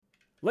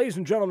Ladies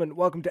and gentlemen,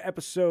 welcome to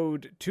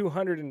episode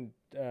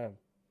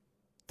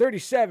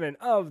 237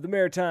 of the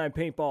Maritime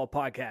Paintball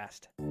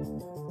Podcast.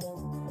 Woo!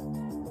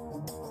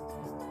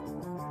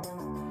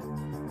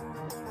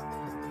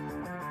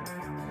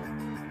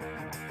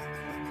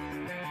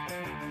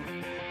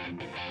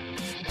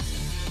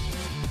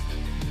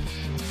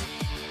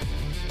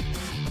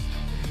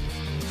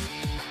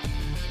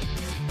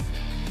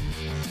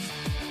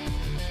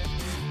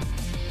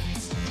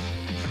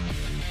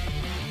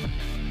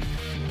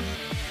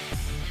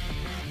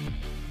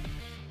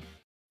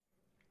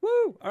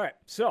 All right,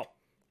 so,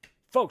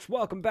 folks,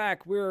 welcome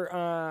back. We're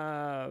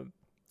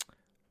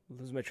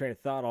losing my train of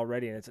thought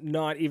already, and it's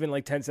not even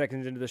like 10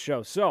 seconds into the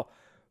show. So,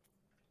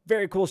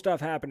 very cool stuff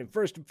happening.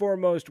 First and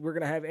foremost, we're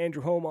going to have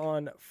Andrew Holm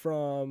on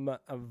from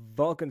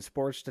Vulcan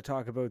Sports to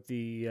talk about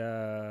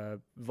the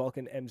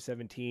Vulcan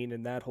M17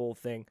 and that whole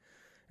thing,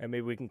 and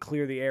maybe we can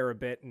clear the air a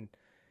bit and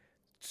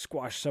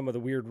squash some of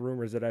the weird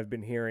rumors that I've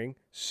been hearing.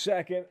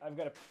 Second, I've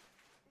got a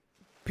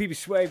PB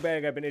swag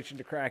bag I've been itching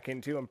to crack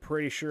into. I'm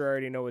pretty sure I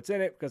already know what's in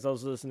it because I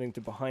was listening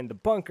to Behind the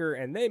Bunker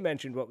and they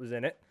mentioned what was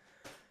in it.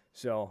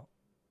 So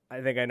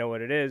I think I know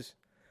what it is.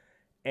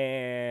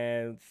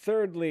 And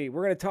thirdly,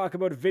 we're going to talk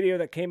about a video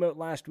that came out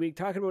last week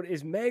talking about,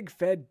 is Meg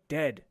Fed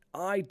dead?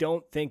 I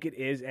don't think it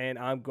is, and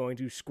I'm going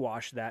to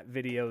squash that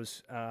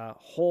video's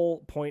whole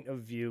point of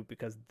view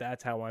because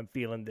that's how I'm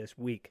feeling this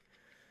week.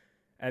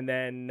 And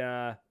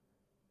then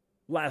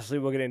lastly,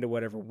 we'll get into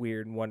whatever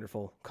weird and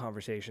wonderful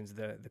conversations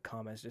the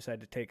comments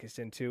decide to take us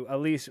into.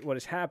 Elise, what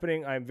is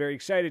happening? I'm very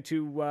excited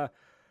to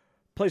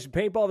play some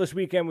paintball this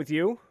weekend with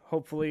you.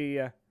 Hopefully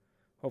there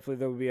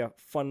will be a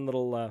fun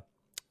little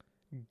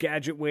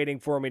gadget waiting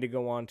for me to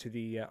go onto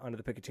the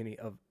Picatinny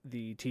of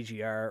the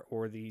TGR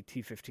or the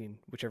T15,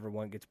 whichever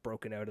one gets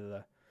broken out of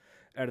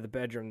the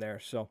bedroom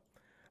there. So,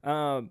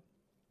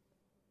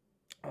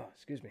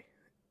 excuse me.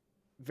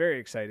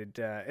 Very excited.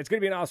 It's going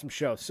to be an awesome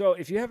show. So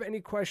if you have any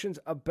questions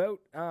about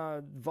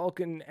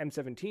Vulcan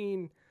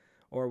M17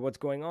 or what's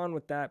going on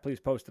with that, please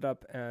post it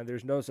up.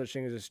 There's no such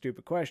thing as a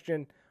stupid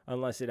question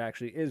unless it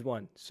actually is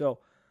one. So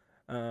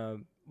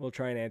we'll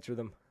try and answer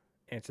them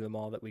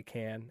all that we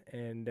can.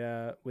 And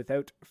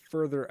without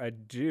further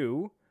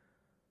ado,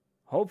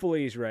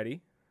 hopefully he's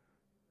ready.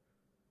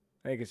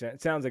 I think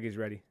it sounds like he's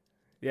ready.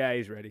 Yeah,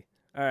 he's ready.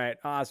 All right,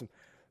 awesome.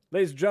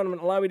 Ladies and gentlemen,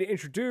 allow me to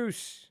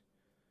introduce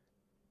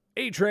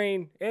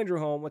A-Train, Andrew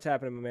Holm. What's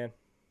happening, my man?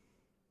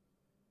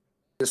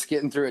 Just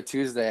getting through a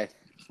Tuesday.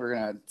 We're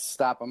going to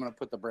stop. I'm going to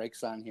put the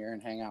brakes on here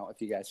and hang out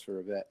with you guys for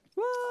a bit.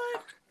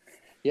 What?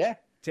 Yeah.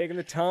 Taking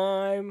the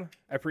time.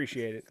 I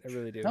appreciate it. I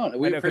really do. No,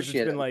 we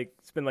appreciate it.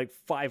 It's been like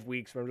 5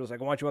 weeks where I'm just like,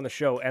 I want you on the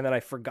show. And then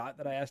I forgot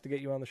that I asked to get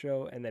you on the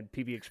show. And then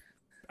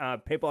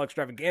Paintball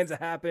Extravaganza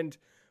happened,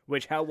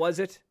 which, how was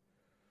it?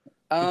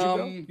 Did you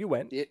go? You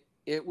went.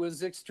 It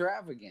was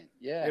extravagant.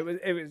 Yeah. It was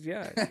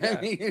yeah. I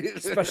mean,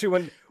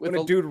 especially when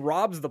a dude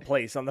robs the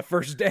place on the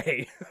first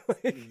day.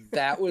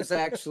 That was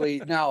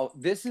actually, now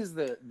this is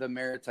the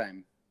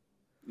Maritime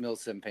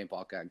Milsim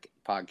Paintball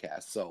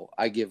podcast. So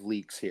I give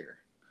leaks here.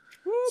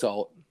 Whoop.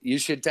 So you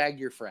should tag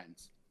your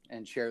friends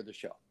and share the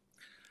show.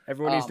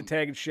 Everyone needs to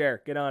tag and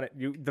share. Get on it.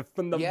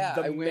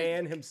 The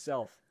man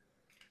himself.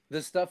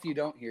 The stuff you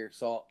don't hear.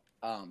 So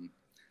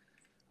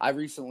I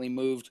recently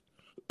moved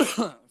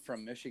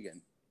from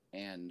Michigan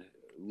and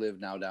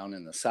live now down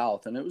in the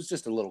South, and it was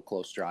just a little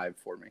close drive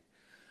for me.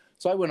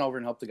 So I went over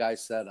and helped the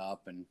guys set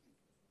up, and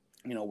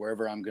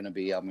wherever I'm going to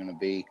be.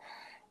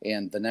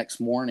 And the next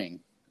morning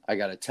I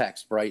got a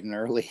text bright and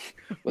early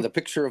with a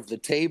picture of the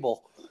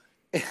table,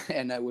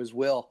 and it was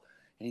Will,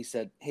 and he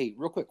said, "Hey,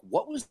 real quick,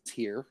 what was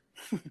here?"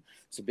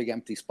 It's a big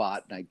empty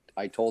spot, and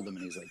I told him,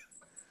 and he's like,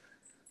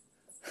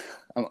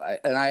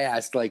 and I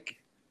asked, like,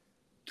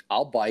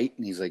 "I'll bite,"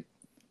 and he's like,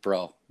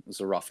 "Bro, it was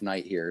a rough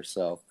night here."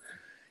 So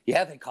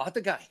yeah, they caught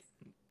the guy.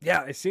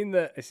 Yeah, I seen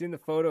the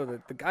photo.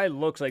 That the guy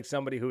looks like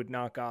somebody who would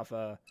knock off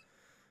a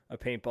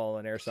paintball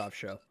and airsoft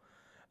show.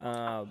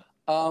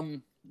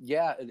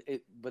 Yeah,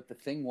 but the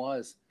thing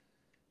was,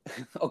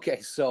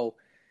 okay, so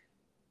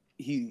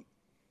he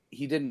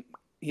didn't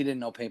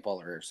know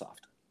paintball or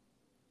airsoft.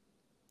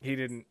 He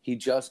didn't. He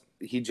just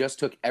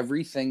took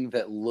everything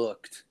that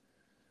looked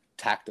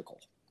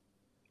tactical.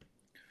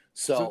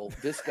 So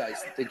this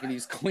guy's thinking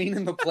he's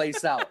cleaning the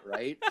place out,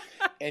 right?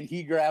 And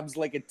he grabs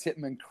like a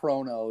Tippmann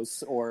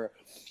Chronos or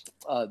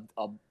a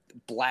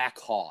Black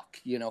Hawk.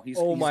 He's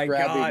my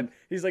grabbing... God.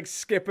 He's like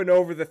skipping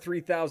over the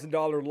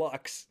 $3,000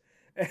 Lux.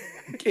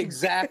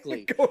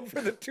 Exactly. Going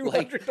for the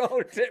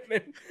 $200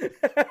 Tippmann.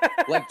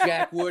 Like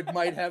Jack Wood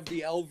might have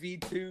the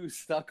LV2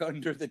 stuck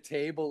under the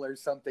table or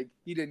something.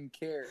 He didn't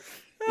care.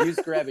 He was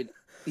grabbing...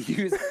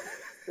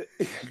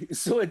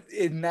 So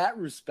in that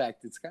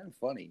respect, it's kind of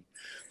funny.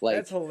 Like,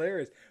 that's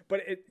hilarious.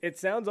 But it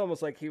sounds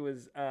almost like he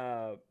was,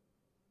 I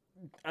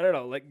don't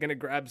know, like going to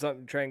grab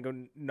something, try and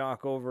go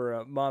knock over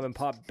a mom and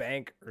pop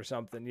bank or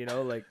something,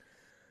 like.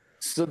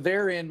 So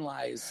therein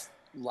lies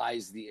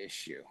the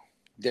issue.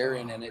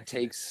 And it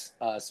takes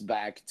us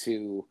back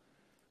to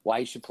why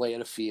you should play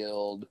at a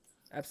field,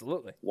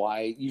 Absolutely.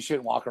 Why you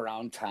shouldn't walk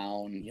around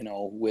town,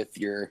 with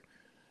your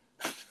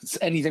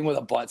anything with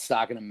a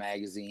buttstock and a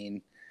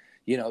magazine,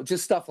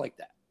 just stuff like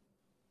that.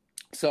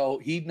 So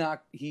he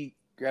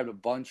grabbed a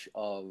bunch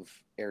of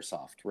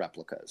airsoft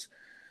replicas,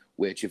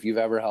 which if you've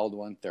ever held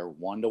one, they're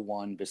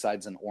 1-to-1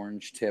 besides an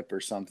orange tip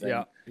or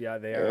something. Yeah,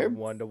 they are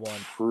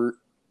 1-to-1.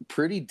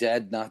 Pretty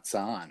dead nuts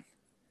on,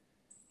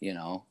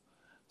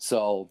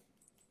 So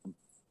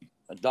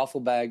a duffel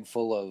bag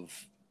full of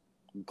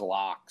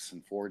Glocks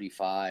and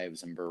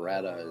 45s and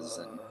Berettas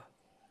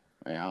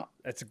and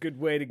that's a good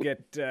way to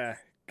get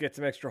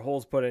some extra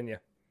holes put in you.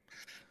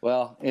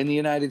 Well, in the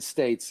United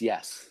States,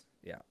 yes.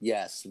 Yeah.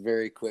 Yes,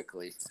 very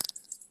quickly.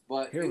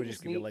 But here we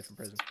just give you life in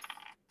prison.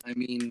 I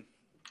mean,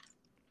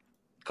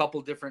 a couple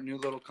different new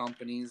little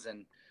companies,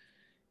 and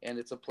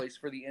it's a place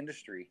for the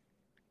industry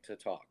to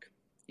talk.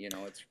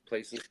 It's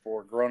places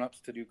for grown-ups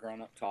to do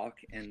grown-up talk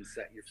and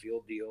set your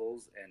field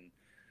deals, and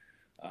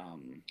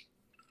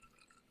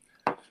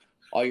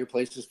all your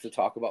places to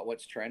talk about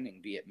what's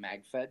trending, be it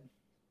MagFed,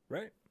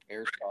 right,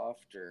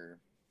 airsoft, or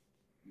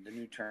the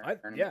new tournament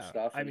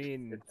stuff. I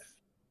mean,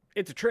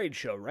 it's a trade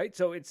show, right?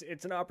 So it's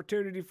an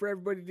opportunity for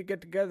everybody to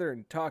get together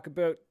and talk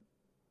about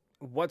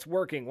what's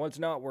working, what's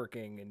not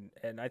working,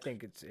 and I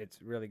think it's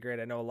really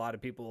great. I know a lot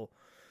of people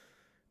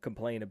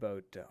complain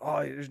about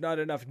there's not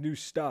enough new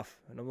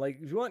stuff, and I'm like,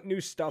 if you want new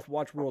stuff,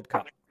 watch World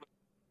Cup.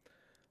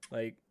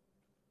 Like,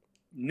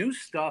 new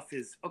stuff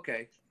is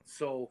okay.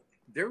 So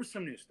there was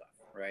some new stuff,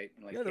 right?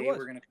 Like, hey,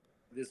 we're gonna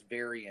this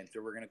variant,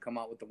 or we're gonna come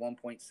out with the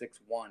 1.61,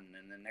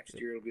 and then next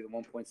year it'll be the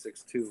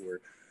 1.62,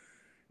 or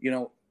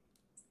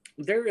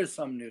there is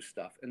some new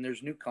stuff, and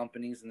there's new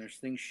companies, and there's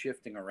things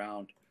shifting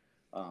around.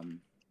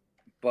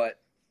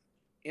 But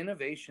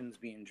innovation's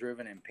being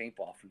driven in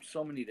paintball from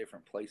so many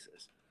different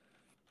places.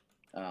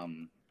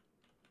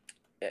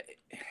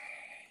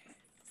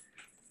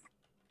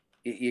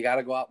 You got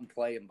to go out and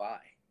play and buy.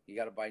 You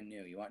got to buy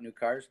new. You want new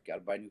cars? Got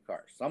to buy new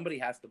cars. Somebody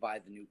has to buy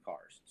the new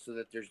cars so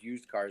that there's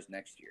used cars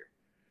next year.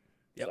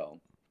 Yep. So.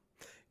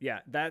 Yeah,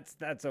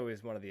 that's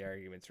always one of the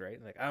arguments,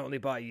 right? Like, I only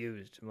buy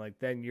used. I'm like,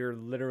 then you're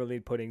literally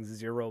putting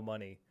zero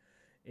money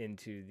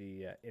into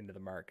the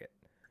market.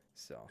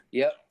 So.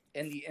 Yep,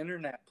 and the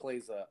internet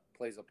plays a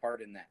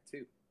part in that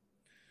too.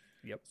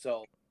 Yep.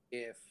 So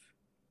if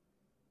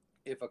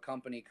a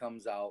company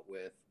comes out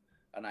with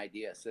an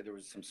idea, so there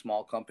was some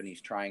small companies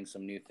trying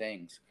some new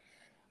things,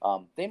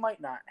 they might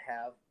not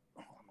have.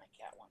 Oh, my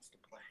cat wants to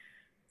play.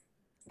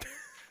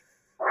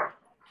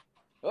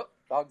 Oh,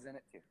 dog's in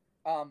it too.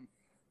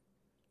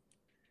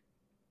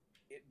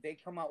 They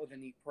come out with a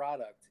neat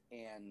product,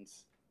 and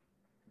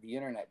the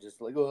internet just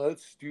like, oh,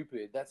 that's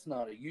stupid. That's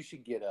not you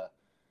should get a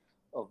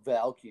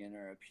Valken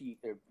or a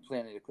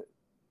Planet Eclipse.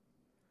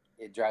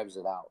 It drives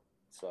it out.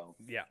 So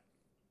yeah,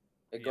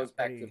 it goes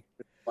back to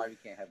why we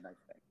can't have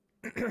nice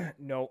things.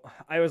 No,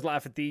 I always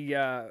laugh at the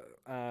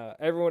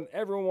everyone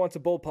wants a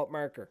bullpup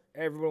marker.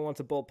 Everyone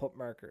wants a bullpup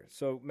marker.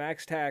 So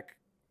MaxTac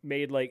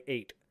made like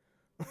 8,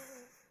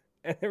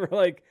 and they were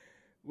like,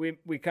 we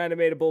kind of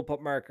made a bullpup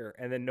marker,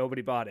 and then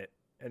nobody bought it.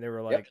 And they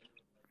were like,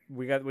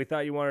 yep. we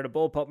thought you wanted a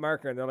bullpup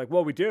marker. And they're like,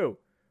 well, we do.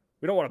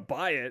 We don't want to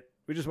buy it.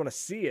 We just want to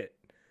see it.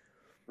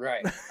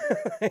 Right.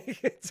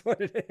 It's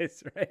what it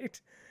is, right?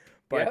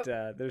 But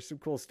there's some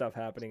cool stuff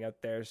happening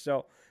out there.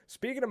 So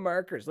speaking of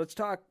markers, let's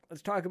talk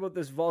about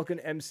this Vulcan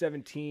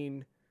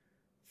M17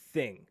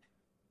 thing.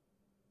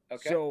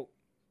 Okay. So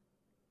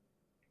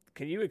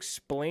can you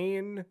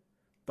explain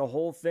the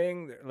whole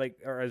thing,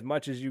 like, or as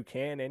much as you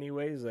can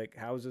anyways? Like,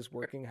 how is this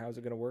working? How's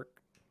it going to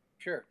work?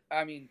 Sure.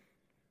 I mean,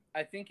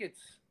 I think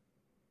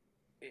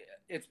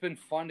it's been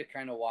fun to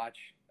kind of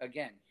watch.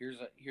 Again,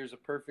 here's a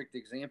perfect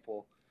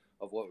example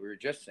of what we were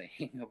just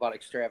saying about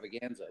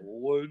extravaganza.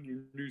 What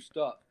new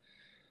stuff?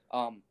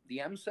 The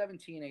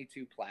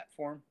M17A2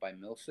 platform by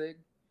Milsig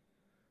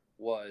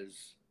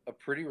was a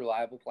pretty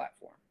reliable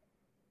platform.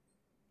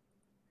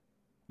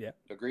 Yeah.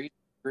 Agree.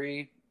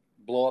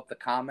 Blow up the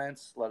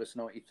comments. Let us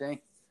know what you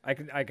think. I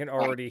can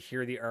already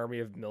hear the army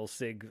of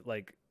Milsig,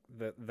 like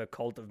the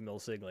cult of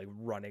Milsig, like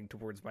running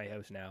towards my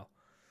house now.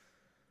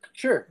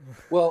 Sure.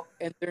 Well,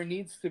 and there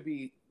needs to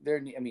be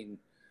there. I mean,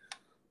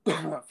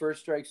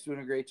 First Strike's doing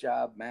a great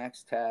job.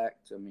 Max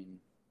Tact. I mean,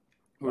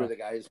 who are the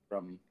guys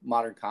from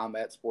Modern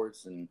Combat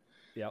Sports and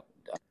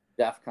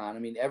DEF CON? I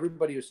mean,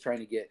 everybody was trying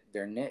to get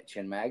their niche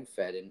in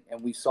MagFed,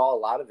 and we saw a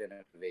lot of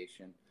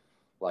innovation.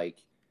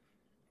 Like,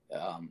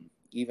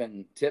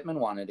 even Tippmann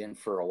wanted in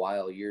for a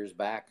while years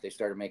back. They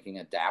started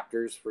making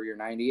adapters for your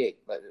 98.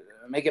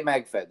 Make it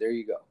MagFed. There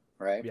you go.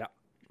 Right? Yeah.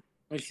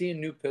 You're seeing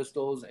new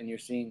pistols, and you're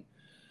seeing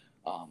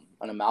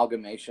an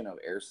amalgamation of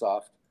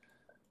airsoft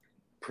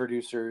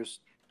producers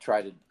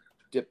try to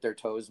dip their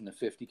toes in the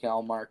 50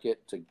 cal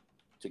market to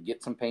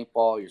get some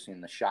paintball. You're seeing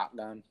the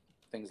shotgun,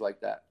 things like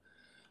that.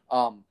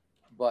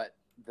 But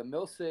the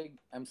Milsig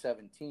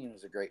M17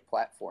 was a great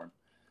platform.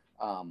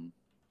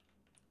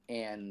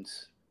 And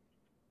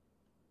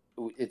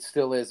it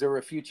still is. There were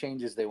a few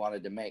changes they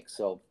wanted to make,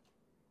 so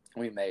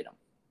we made them.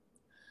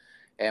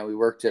 and we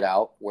worked it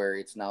out where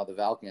it's now the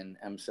Valken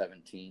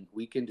M17.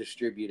 We can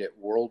distribute it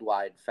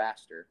worldwide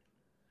faster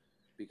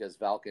because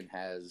Valken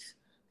has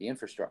the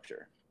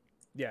infrastructure.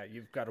 Yeah,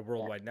 you've got a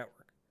worldwide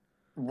network.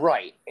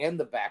 Right, and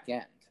the back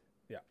end.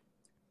 Yeah.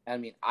 I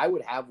mean, I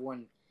would have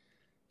one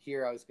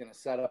here. I was going to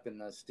set up in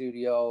the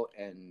studio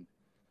and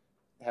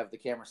have the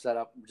camera set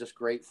up just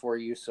great for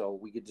you so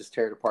we could just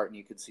tear it apart and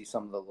you could see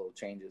some of the little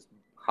changes.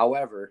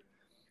 However,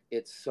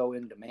 it's so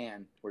in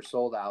demand. We're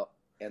sold out,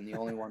 and the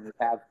only one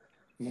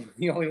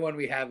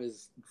we have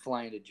is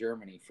flying to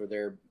Germany for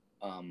their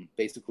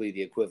basically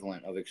the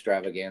equivalent of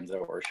Extravaganza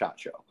or SHOT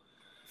Show.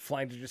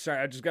 Flying to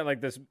sorry, I just got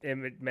like this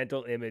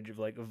mental image of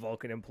like a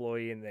Vulcan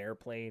employee in the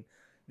airplane,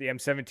 the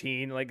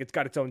M17, like it's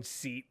got its own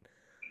seat.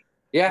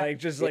 Yeah, like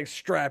just like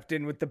strapped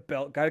in with the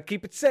belt. Got to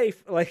keep it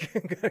safe. Like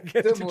gotta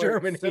get to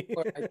Germany.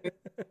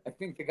 I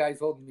think the guy's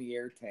holding the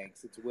air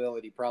tanks. It's Will,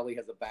 and he probably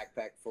has a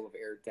backpack full of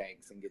air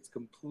tanks and gets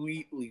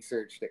completely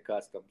searched at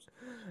customs.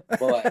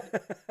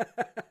 But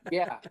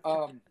yeah,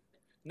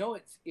 no,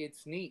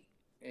 it's neat.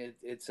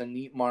 It's a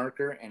neat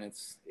marker, and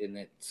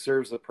it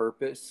serves a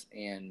purpose.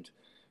 And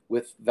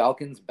with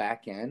Valken's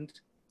back end,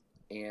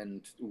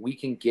 and we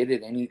can get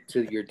it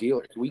to your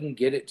dealers. We can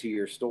get it to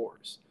your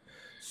stores,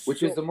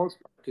 which is the most,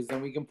 because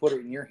then we can put it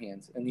in your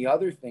hands. And the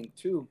other thing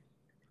too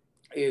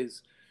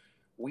is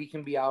we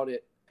can be out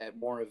at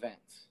more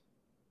events.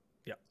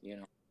 Yeah. You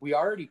know, we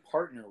already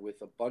partner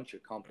with a bunch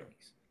of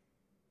companies,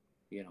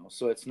 you know,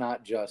 so it's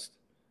not just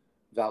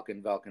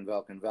Valken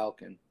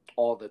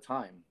all the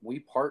time. We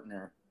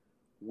partner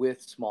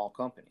with small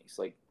companies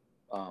like,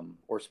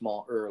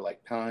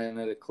 like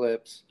Planet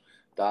Eclipse,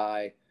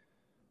 Die,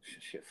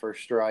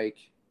 First Strike,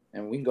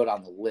 and we can go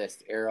down the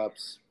list, Air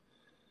Ups.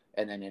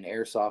 And then in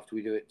Airsoft,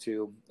 we do it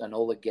too.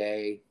 Enola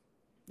Gay.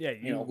 Yeah,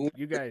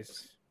 you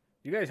guys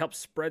help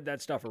spread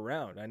that stuff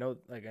around. I know.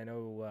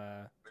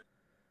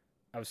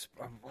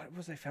 What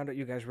was I found out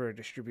you guys were a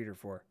distributor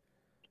for?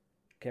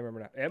 Can't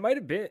remember now. It might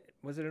have been.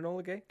 Was it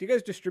Enola Gay? Do you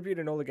guys distribute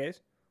Enola Gays?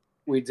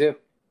 We do.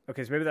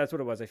 Okay, so maybe that's what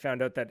it was. I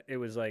found out that it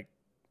was like,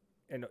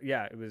 and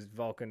yeah, it was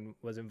Vulcan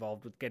was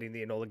involved with getting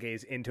the Enola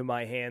Gays into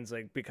my hands,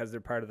 like because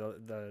they're part of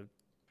the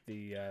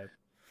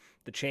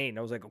chain.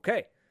 I was like,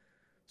 okay.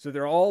 So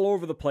they're all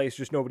over the place,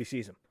 just nobody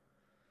sees them.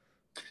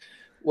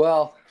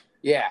 Well,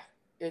 yeah.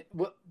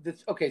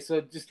 Okay,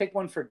 so just take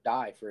one for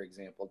Die, for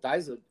example.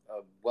 Die's a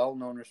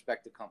well-known,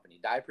 respected company.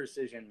 Die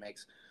Precision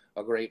makes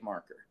a great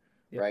marker,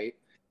 yep. Right?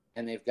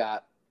 And they've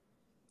got,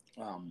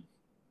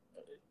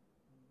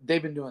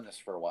 they've been doing this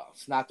for a while.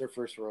 It's not their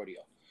first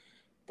rodeo,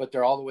 but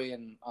they're all the way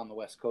on the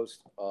west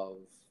coast of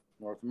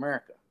North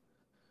America.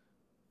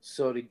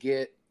 So to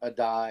get a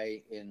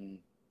Die in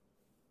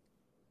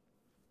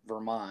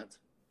Vermont,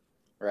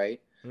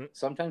 right? Mm-hmm.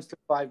 Sometimes took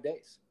 5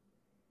 days.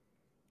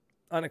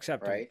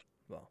 Unacceptable. Right?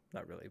 Well,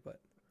 not really, but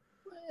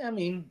I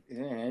mean,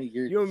 yeah,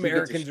 you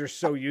Americans are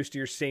so used to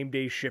your same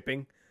day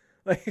shipping.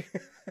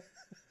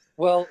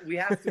 Well, we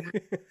have to move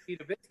at the speed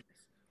of business.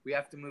 We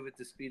have to move at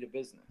the speed of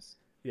business.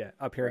 Yeah,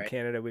 up here in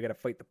Canada, we got to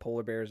fight the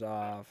polar bears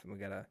off, and we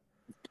got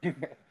to.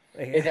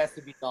 It has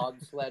to be dog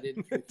sledded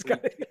through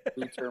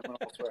three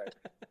terminals, right?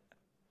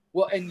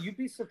 Well, and you'd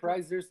be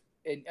surprised.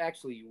 And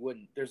actually you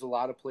wouldn't. There's a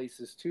lot of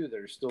places too that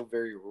are still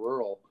very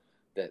rural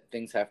that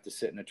things have to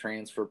sit in a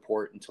transfer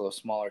port until a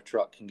smaller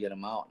truck can get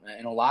them out.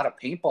 And a lot of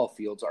paintball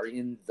fields are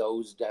in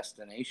those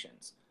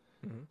destinations.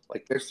 Mm-hmm.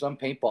 Like there's some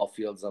paintball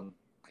fields I'm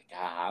like,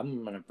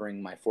 I'm going to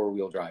bring my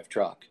 4-wheel drive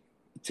truck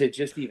to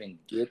just even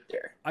get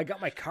there. I got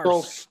my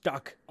car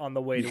stuck on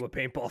the way to a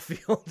paintball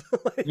field.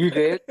 You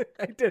did?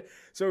 I did.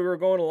 So we were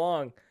going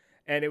along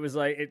and it was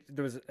like, it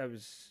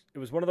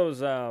was one of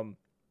those,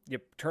 you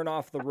turn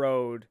off the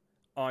road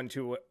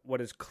onto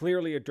what is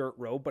clearly a dirt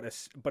road, but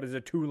is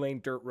a 2-lane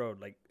dirt road.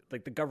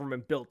 Like the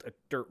government built a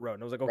dirt road.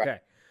 And I was like, okay. Right.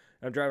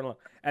 I'm driving along.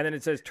 And then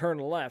it says turn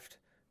left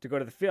to go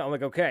to the field. I'm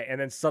like, okay. And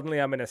then suddenly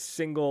I'm in a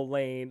single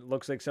lane.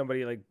 Looks like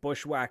somebody like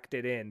bushwhacked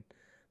it in.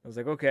 I was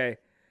like, okay.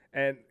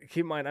 And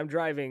keep in mind, I'm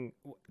driving,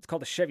 it's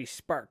called a Chevy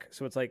Spark.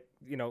 So it's like,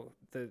 you know,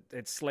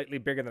 it's slightly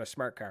bigger than a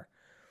smart car.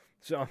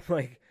 So I'm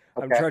like,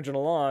 okay. I'm trudging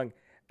along.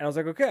 And I was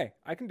like, okay,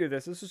 I can do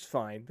this. This is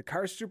fine. The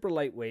car's super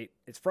lightweight.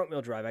 It's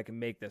front-wheel drive. I can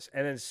make this.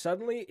 And then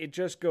suddenly it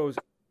just goes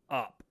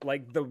up.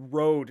 Like the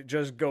road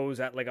just goes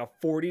at like a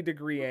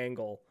 40-degree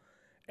angle,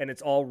 and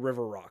it's all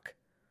river rock.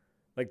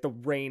 Like the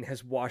rain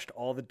has washed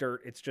all the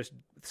dirt. It's just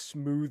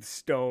smooth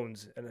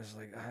stones. And it's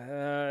like,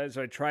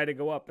 so I try to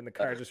go up, and the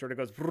car just sort of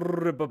goes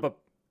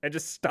and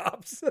just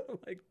stops.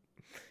 Like,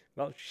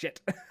 well, shit.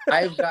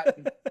 I've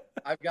gotten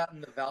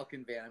the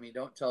Valken van. I mean,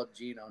 don't tell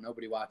Gino.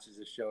 Nobody watches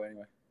this show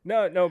anyway.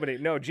 No, nobody.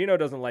 No, Gino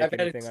doesn't like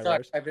anything on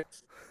ours. I've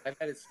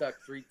had it stuck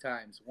 3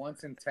 times.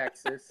 Once in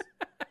Texas,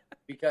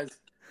 because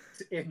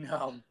in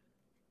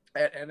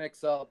at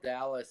NXL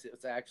Dallas, it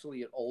was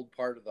actually an old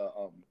part of the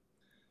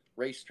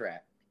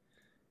racetrack,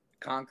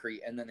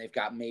 concrete, and then they've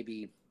got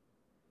maybe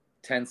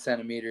 10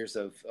 centimeters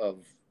of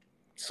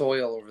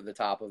soil over the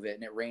top of it,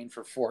 and it rained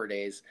for 4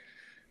 days.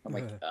 I'm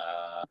like,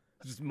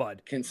 just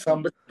mud. Can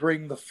somebody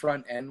bring the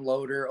front end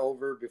loader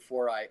over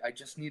before I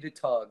just need a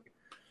tug?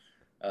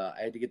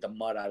 I had to get the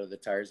mud out of the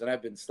tires, and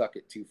I've been stuck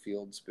at 2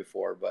 fields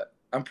before, but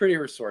I'm pretty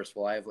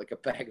resourceful. I have like a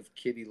bag of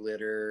kitty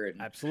litter,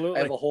 and Absolutely.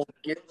 I have a whole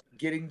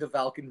getting the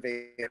Valken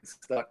van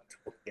stuck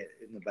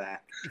in the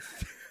back.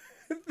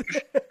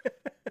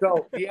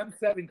 So the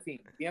M17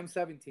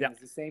 is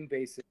the same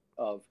basic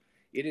of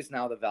it is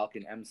now the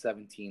Valken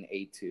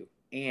M17A2,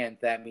 and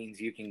that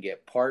means you can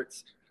get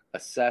parts,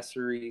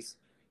 accessories,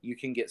 you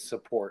can get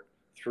support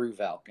through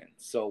Valken.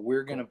 So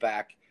we're going to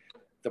back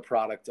the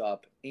product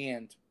up,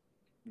 and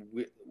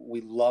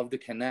we love to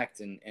connect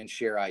and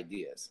share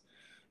ideas.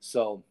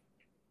 So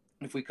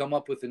if we come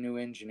up with a new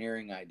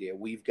engineering idea,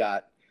 we've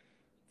got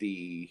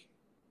the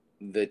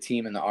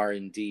team and the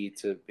R&D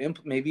to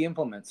maybe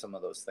implement some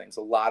of those things.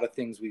 A lot of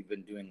things we've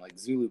been doing, like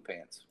Zulu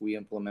pants, we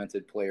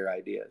implemented player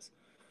ideas.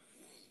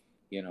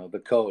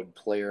 The code,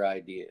 player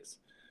ideas.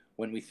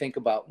 When we think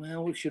about,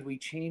 well, should we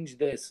change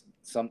this?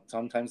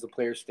 Sometimes the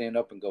players stand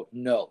up and go,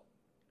 no,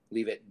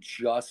 leave it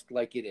just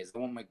like it is. I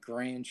want my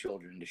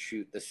grandchildren to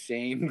shoot the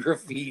same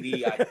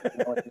graffiti.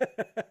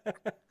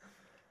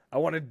 I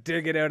want to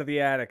dig it out of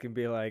the attic and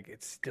be like,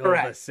 it's still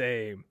the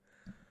same.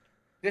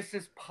 This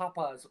is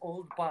Papa's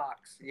old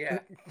box. Yeah.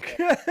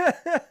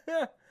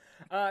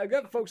 I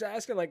got folks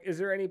asking, like, is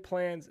there any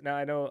plans?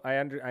 Now, I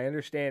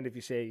understand if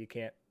you say you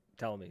can't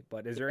tell me,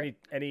 but is there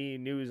any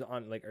news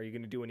on, like, are you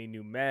going to do any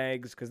new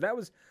mags? Because that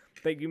was,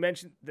 like you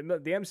mentioned, the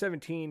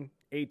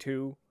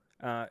M17A2,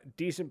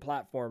 decent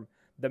platform.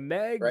 The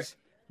mags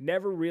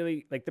never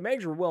really, like, the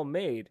mags were well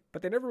made,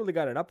 but they never really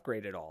got an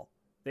upgrade at all.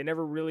 They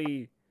never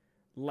really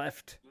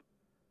left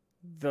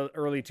the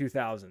early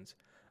 2000s.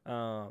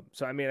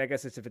 So, I mean, I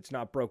guess it's if it's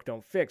not broke,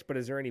 don't fix. But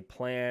is there any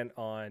plan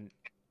on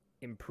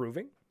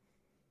improving?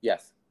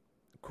 Yes.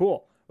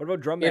 Cool. What about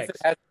drum mags?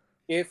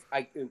 If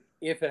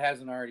it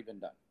hasn't already been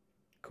done.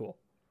 Cool.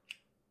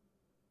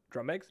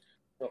 Drum mags?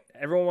 Oh.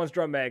 Everyone wants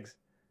drum mags.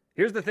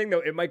 Here's the thing,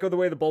 though. It might go the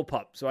way of the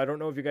bullpup. So I don't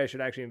know if you guys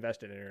should actually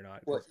invest in it or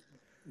not. Well,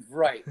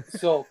 right.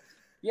 So,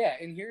 yeah,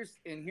 and here's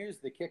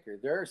the kicker.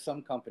 There are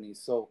some companies.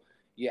 So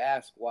you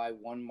ask why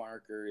one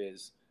marker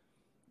is,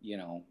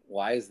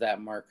 why is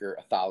that marker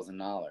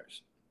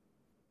 $1,000?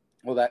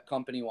 Well, that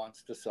company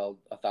wants to sell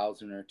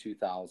 1,000 or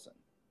 2,000,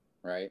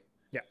 right?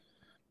 Yeah.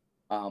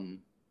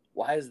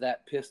 Why is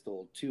that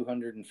pistol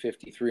 $250,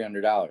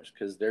 $300?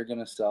 Because they're going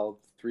to sell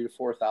 3,000 to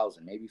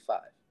 4,000, maybe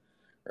 5,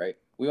 right?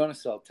 We want to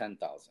sell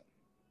 10,000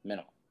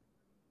 minimum.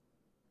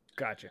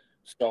 Gotcha.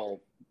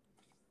 So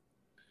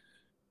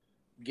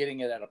getting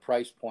it at a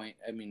price point,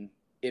 I mean,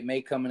 it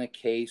may come in a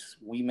case.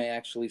 We may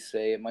actually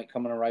say it might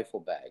come in a rifle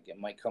bag. It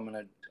might come in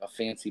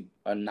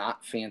a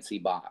not fancy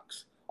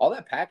box. All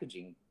that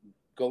packaging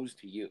goes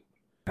to you.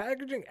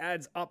 Packaging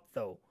adds up,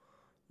 though.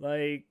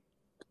 Like,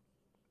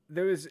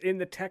 there was, in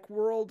the tech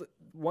world,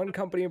 one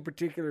company in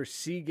particular,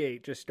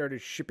 Seagate, just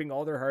started shipping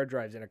all their hard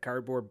drives in a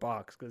cardboard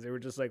box because they were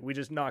just like, we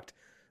just knocked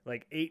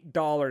like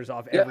 $8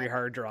 off every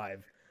hard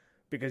drive.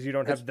 Because you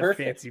don't have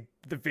the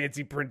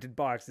fancy printed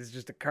box. It's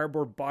just a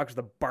cardboard box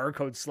with a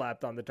barcode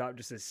slapped on the top.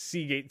 Just says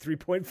Seagate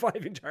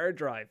 3.5-inch hard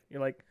drive.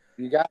 You're like,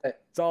 you got it.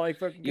 It's all I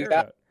fucking care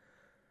about.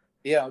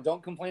 Yeah,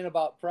 don't complain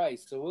about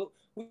price. So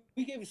we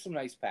give you some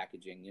nice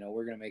packaging.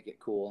 We're gonna make it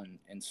cool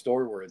and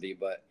store worthy.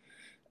 But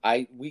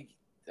I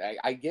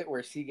get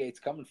where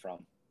Seagate's coming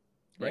from.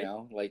 Right.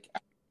 Like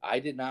I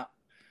did not.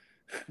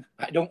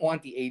 I don't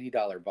want the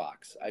 $80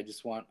 box. I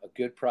just want a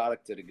good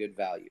product at a good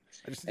value.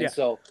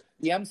 So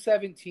the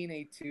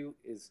M17A2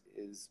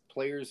 is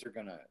players are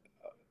gonna,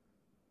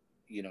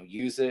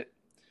 use it.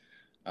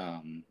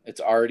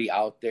 It's already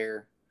out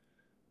there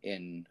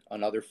in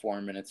another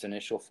form, in its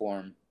initial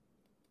form,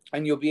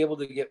 and you'll be able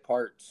to get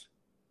parts,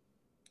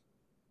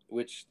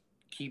 which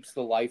keeps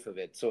the life of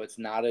it. So it's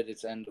not at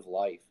its end of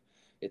life.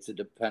 It's a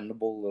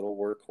dependable little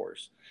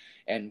workhorse,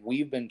 and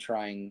we've been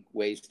trying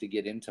ways to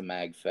get into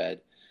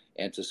MagFed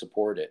and to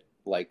support it,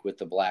 like with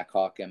the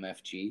Blackhawk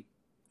MFG.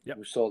 Yep.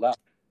 We're sold out,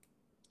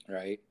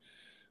 right?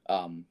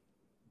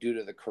 Due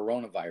to the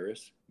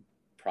coronavirus,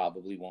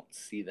 probably won't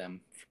see them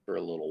for a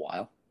little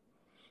while.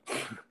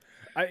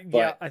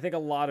 I think a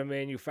lot of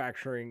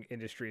manufacturing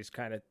industries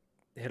kind of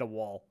hit a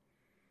wall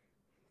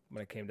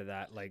when it came to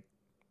that. Like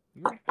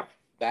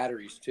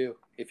batteries too.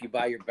 If you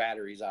buy your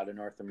batteries out of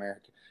North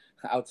America,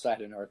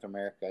 outside of North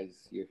America,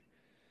 you're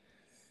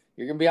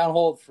gonna be on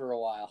hold for a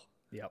while.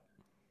 Yep.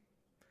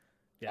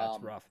 Yeah,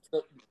 it's rough.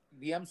 So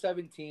the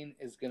M17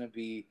 is going to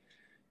be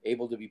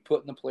able to be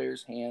put in the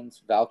players'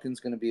 hands. Valken's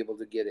going to be able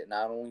to get it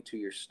not only to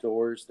your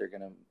stores, they're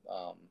going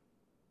to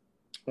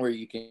where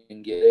you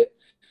can get it.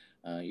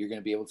 You're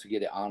going to be able to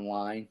get it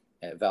online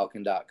at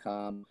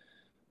Valken.com.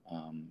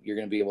 You're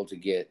going to be able to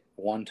get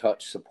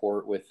one-touch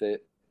support with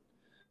it,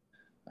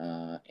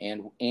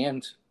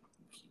 and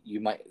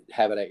you might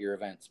have it at your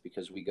events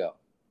because we go.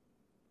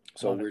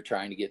 So we're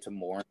trying to get to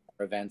more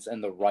events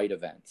and the right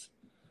events.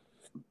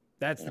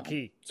 That's the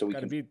key. So we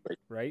gotta can be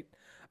right.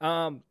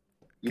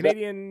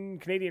 Canadian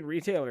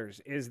retailers.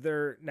 Is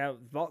there now?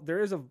 There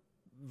is a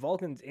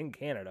Vulcans in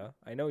Canada.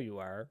 I know you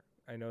are.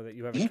 I know that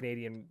you have a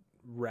Canadian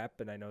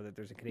rep, and I know that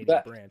there's a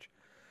Canadian branch.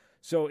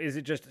 So is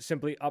it just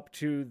simply up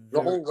to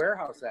the whole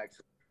warehouse?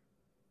 Actually,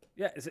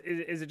 Yeah,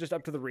 is it just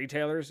up to the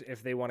retailers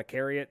if they want to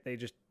carry it? They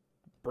just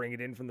bring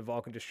it in from the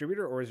Vulcan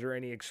distributor, or is there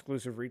any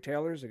exclusive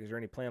retailers? Like, is there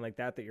any plan like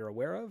that you're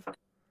aware of?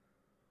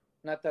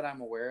 Not that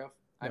I'm aware of.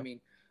 No. I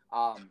mean,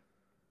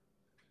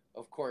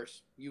 of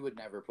course, you would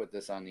never put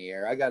this on the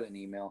air. I got an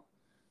email,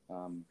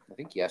 I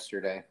think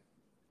yesterday,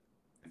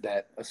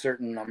 that a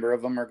certain number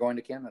of them are going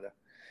to Canada.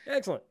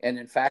 Excellent. And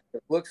in fact,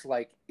 it looks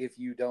like if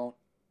you don't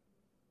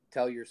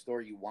tell your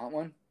store you want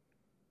one,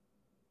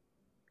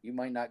 you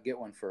might not get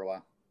one for a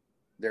while.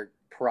 They're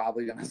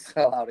probably going to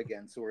sell out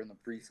again. So we're in the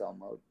pre-sale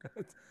mode.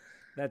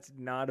 That's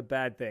not a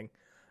bad thing.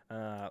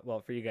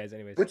 Well, for you guys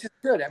anyways. Which is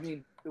good. I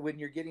mean, when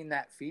you're getting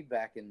that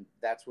feedback and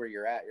that's where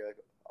you're at, you're like,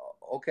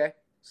 oh, okay,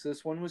 so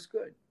this one was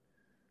good,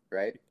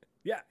 right?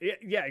 Yeah,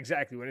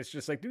 exactly. When it's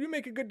just like, did we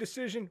make a good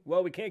decision?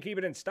 Well, we can't keep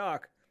it in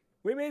stock.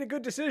 We made a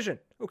good decision.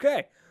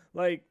 Okay.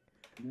 Like,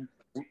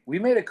 we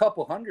made a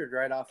couple hundred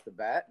right off the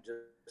bat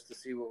just to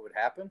see what would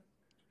happen.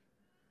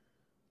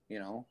 You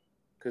know,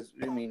 because,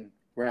 I mean,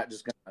 we're not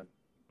just going to,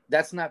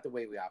 that's not the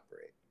way we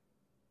operate.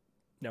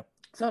 No.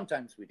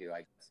 Sometimes we do,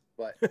 I guess.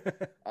 But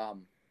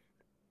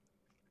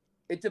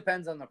it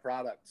depends on the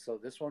product. So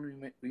this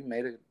one, we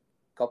made a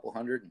couple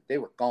hundred. They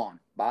were gone.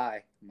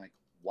 Bye. I'm like,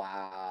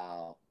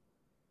 wow.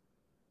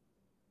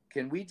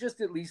 Can we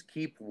just at least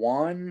keep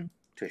one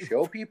to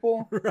show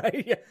people?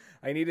 Right. Yeah.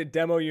 I need a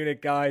demo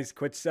unit, guys.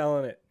 Quit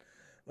selling it.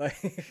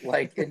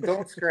 Like, and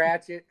don't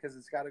scratch it because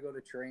it's got to go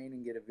to train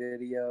and get a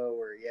video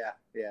or yeah.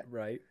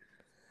 Right.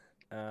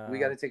 We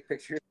got to take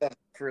pictures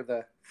for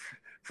the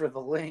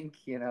link,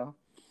 you know.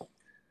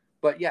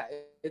 But yeah,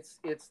 it's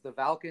the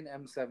Valken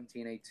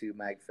M17A2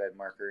 MagFed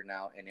marker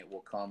now, and it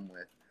will come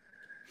with,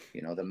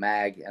 you know, the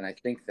mag. And I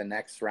think the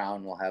next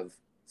round will have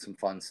some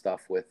fun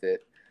stuff with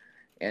it.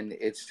 And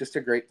it's just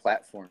a great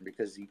platform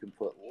because you can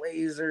put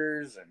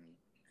lasers and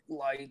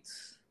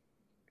lights,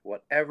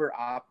 whatever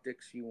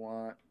optics you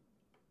want.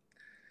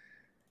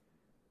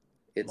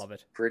 It's Love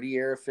it. pretty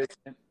air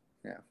efficient.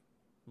 Yeah.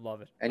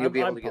 Love it. And you'll be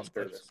able to get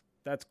service.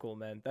 That's cool,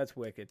 man. That's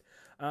wicked.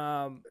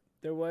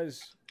 There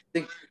was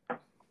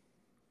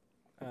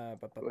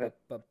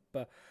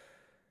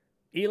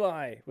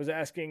Eli was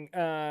asking,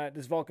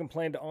 does Vulcan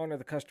plan to honor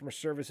the customer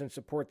service and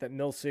support that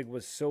Milsig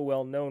was so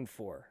well known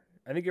for?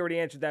 I think you already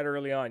answered that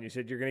early on. You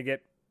said you're going to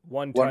get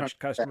one-touch 100%.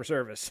 customer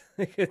service.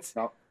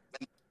 No.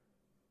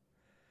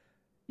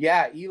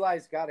 Yeah,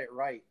 Eli's got it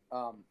right.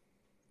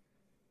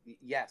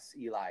 Yes,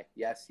 Eli.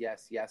 Yes,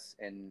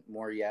 and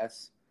more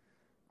yes.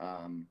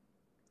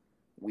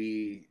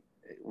 We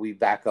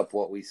back up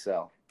what we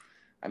sell.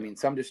 I mean,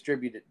 some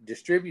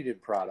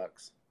distributed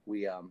products,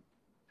 we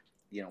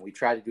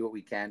try to do what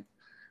we can.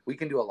 We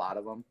can do a lot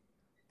of them,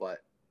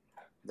 but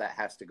that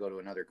has to go to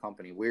another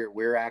company.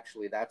 We're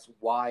actually, that's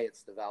why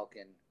it's the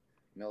Valken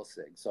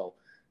Milsig. So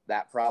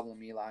that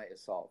problem, Eli,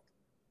 is solved.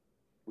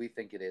 We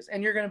think it is.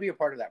 And you're going to be a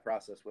part of that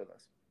process with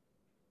us.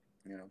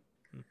 You know?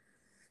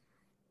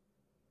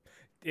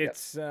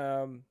 It's,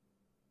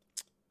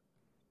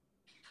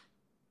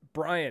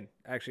 Brian,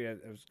 actually, I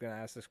was going to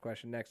ask this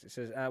question next. It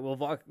says,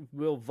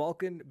 will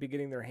Vulcan be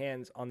getting their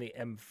hands on the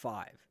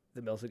M5,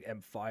 the Milsig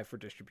M5 for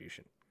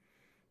distribution?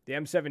 The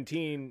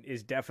M17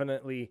 is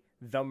definitely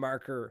the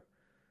marker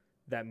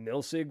that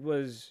Milsig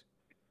was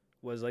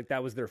like,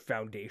 that was their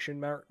foundation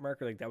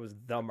marker. Like, that was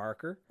the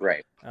marker.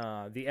 Right.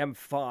 The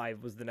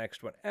M5 was the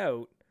next one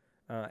out.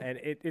 And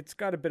it's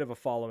got a bit of a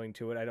following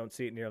to it. I don't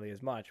see it nearly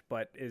as much,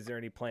 but is there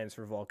any plans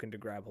for Vulcan to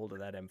grab hold of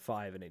that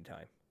M5 at any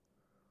time?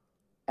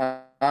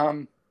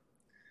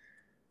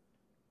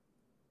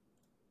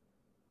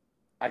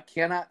 I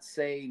cannot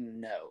say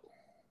no.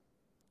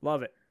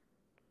 Love it.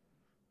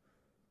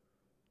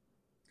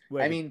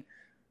 I mean,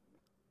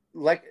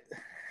 like,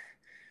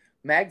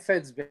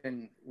 MagFed's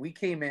been, we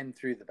came in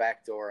through the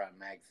back door on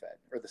MagFed,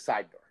 or the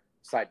side door.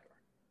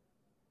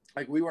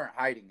 Like, we weren't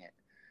hiding it.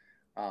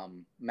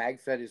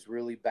 MagFed is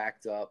really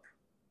backed up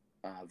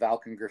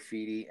Valken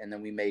Graffiti, and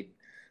then we made,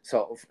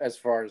 so as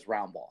far as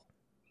Round Ball,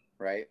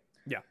 right?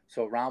 Yeah.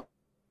 So Round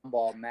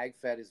Ball,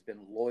 MagFed has been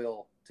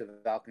loyal to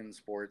Valken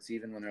Sports,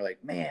 even when they're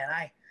like, man,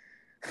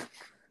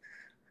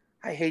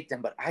 I hate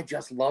them, but I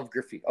just love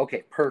graffiti.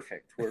 Okay,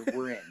 perfect.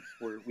 We're in.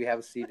 We have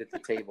a seat at the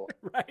table.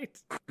 Right.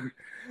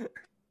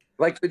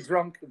 Like the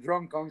drunk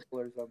uncle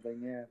or something,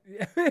 yeah.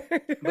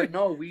 But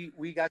no,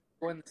 we got to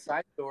go in the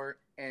side door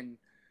and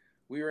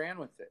we ran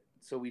with it.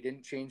 So we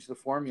didn't change the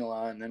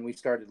formula, and then we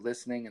started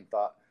listening and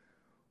thought,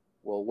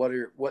 well,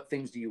 what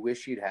things do you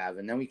wish you'd have?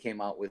 And then we came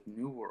out with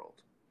New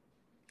World,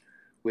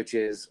 which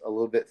is a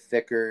little bit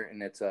thicker,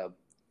 and it's the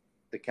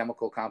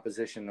chemical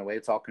composition, the way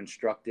it's all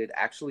constructed,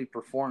 actually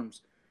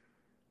performs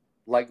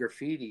like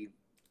graffiti,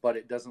 but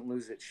it doesn't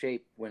lose its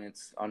shape when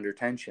it's under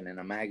tension in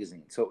a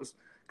magazine. So it was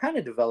kind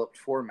of developed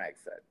for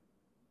MagFed.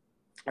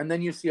 And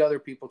then you see other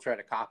people try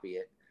to copy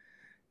it,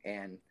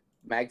 and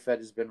MagFed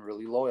has been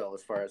really loyal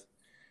as far as,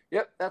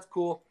 yep, that's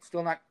cool.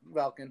 Still not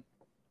Valken.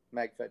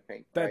 MagFed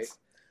paint, right?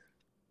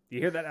 You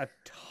hear that a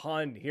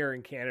ton here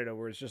in Canada,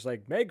 where it's just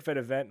like, MagFed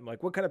event. I'm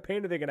like, what kind of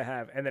paint are they going to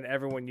have? And then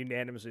everyone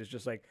unanimously is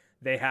just like,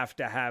 they have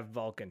to have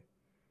Vulcan.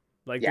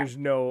 Like Yeah. there's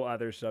no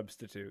other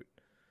substitute.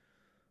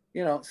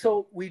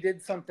 So we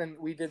did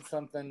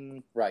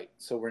something right.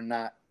 So we're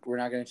not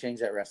going to change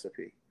that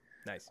recipe.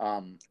 Nice.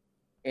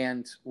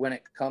 And when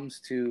it comes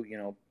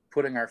to,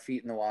 putting our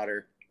feet in the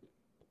water,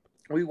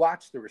 we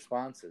watch the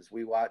responses.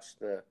 We watch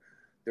the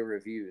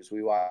reviews.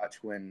 We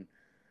watch when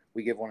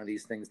we give one of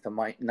these things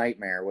to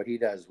Nightmare, what he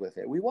does with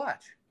it. We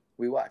watch,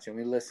 and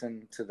we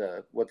listen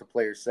to what the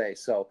players say.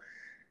 So,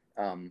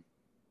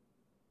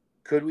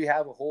 could we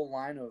have a whole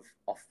line of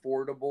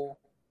affordable,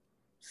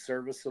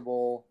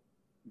 serviceable,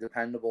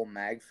 dependable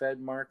mag-fed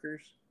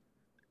markers?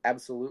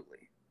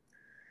 Absolutely.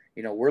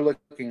 We're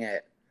looking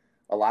at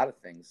a lot of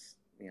things,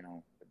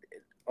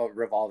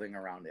 revolving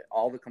around it.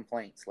 All the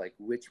complaints, like,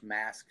 which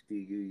mask do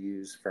you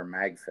use for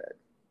mag-fed?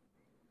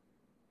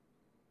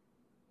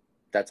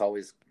 That's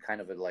always kind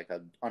of like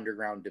an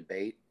underground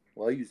debate.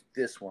 Well, I use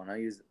this one.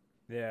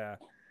 Yeah,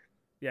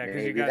 because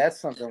maybe that's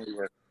something we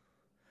were.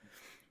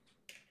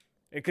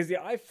 Because the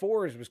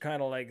i4s was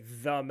kind of like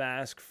the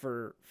mask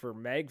for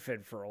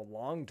MagFed for a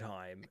long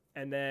time,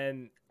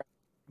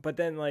 but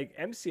then like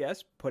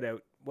MCS put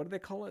out, what do they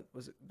call it?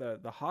 Was it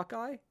the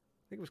Hawkeye? I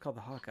think it was called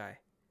the Hawkeye.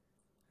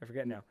 I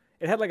forget now.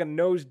 It had like a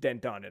nose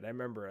dent on it. I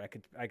remember I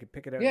could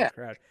pick it out in the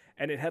crowd,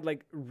 and it had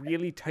like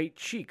really tight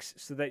cheeks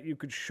so that you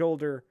could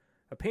shoulder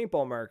a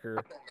paintball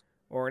marker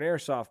or an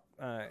airsoft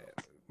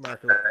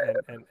marker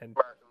and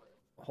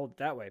hold it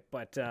that way.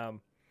 But I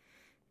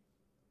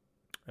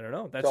don't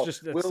know. That's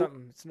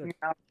something. It's the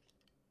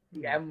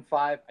M5.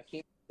 I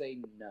can't say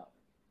no.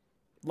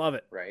 Love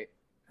it. Right.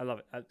 I love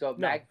it.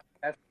 Mag,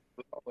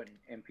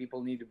 and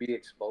people need to be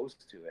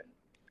exposed to it.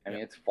 I mean,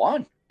 it's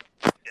fun.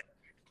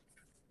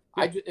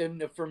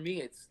 And for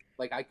me, it's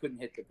like I couldn't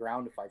hit the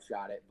ground if I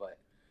shot it, but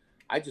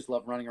I just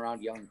love running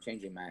around yelling,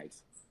 changing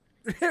mags.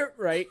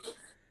 Right.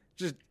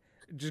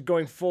 Just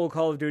going full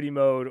Call of Duty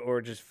mode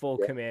or just full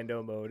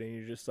commando mode, and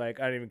you're just like,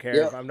 I don't even care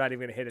if I'm not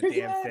even gonna hit a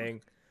damn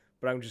thing,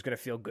 but I'm just gonna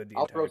feel good the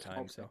entire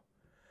time. So,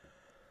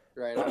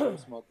 right, I'll throw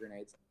smoke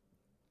grenades,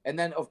 and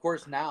then of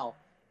course now,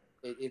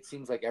 it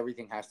seems like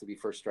everything has to be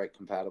First Strike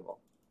compatible.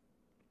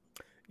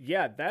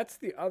 Yeah, that's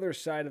the other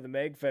side of the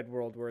MagFed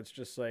world where it's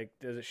just like,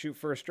 does it shoot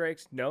first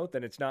strikes? No,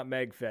 then it's not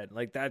MagFed.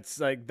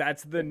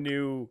 That's the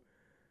new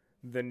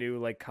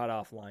like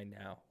cutoff line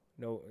now.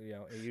 No,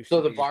 it used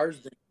so to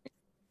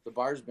the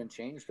bar's been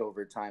changed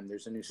over time.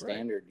 There's a new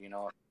standard. Right.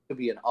 It could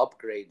be an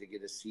upgrade to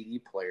get a CD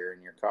player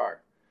in your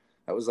car.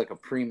 That was like a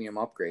premium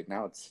upgrade.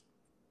 Now it's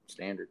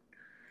standard.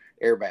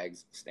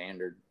 Airbags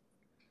standard.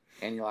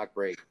 Anti-lock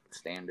brake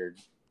standard.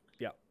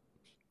 Yeah.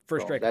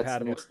 First strike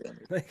compatible.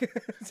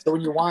 So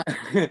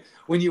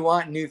when you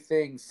want new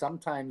things,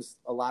 sometimes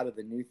a lot of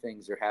the new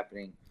things are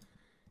happening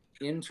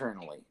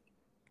internally.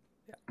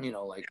 Yeah.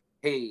 Like,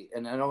 hey,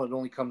 and I know it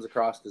only comes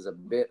across as a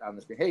bit on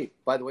the screen. Hey,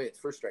 by the way, it's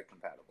First Strike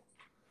compatible.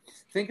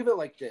 Think of it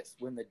like this: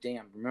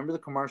 remember the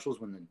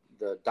commercials when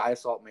the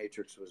Diassault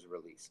Matrix was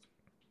released,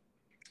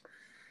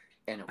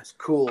 and it was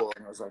cool,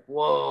 and it was like,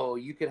 whoa,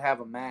 you could have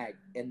a mag,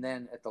 and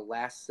then at the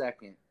last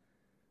second,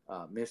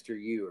 Mr.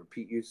 U or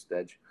Pete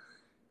Ustage,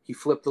 he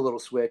flipped the little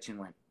switch and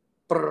went,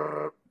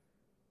 brrr,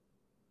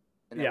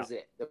 and that was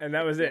it. And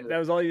that was it. That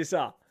was all you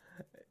saw,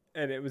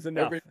 and it was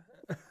enough.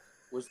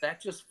 Was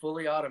that just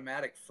fully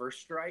automatic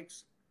first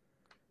strikes?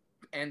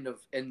 And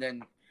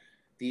then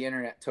the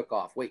internet took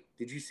off. Wait,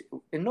 did you see?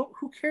 And no,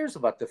 who cares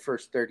about the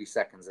first 30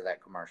 seconds of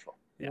that commercial?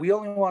 Yeah. We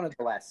only wanted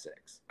the last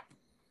 6.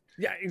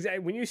 Yeah, exactly.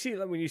 When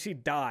you see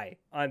die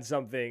on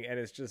something, and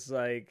it's just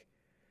like,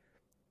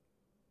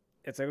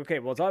 it's like, okay,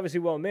 well, it's obviously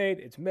well made.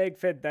 It's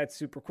MagFed. That's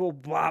super cool.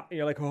 Blop. And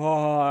you're like,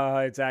 oh,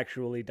 it's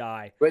actually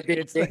die. But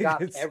they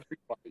got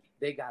everybody.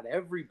 They got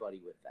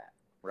everybody with that,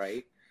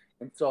 right?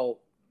 And so,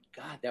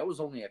 God, that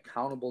was only a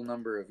countable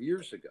number of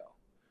years ago.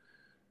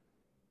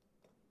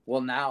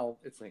 Well, now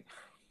it's like,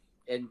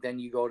 and then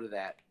you go to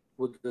that.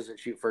 Well, does it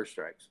shoot first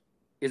strikes?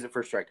 Is it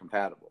First Strike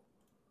compatible?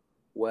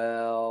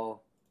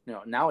 Well,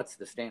 now it's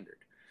the standard.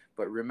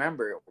 But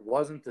remember, it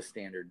wasn't the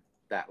standard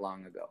that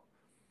long ago.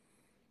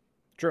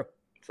 True.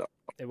 So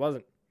it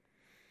wasn't.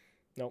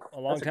 No, a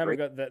long time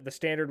ago, the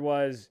standard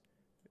was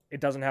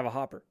it doesn't have a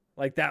hopper.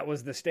 Like, that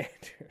was the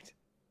standard.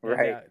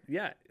 Right.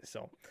 Yeah.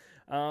 So,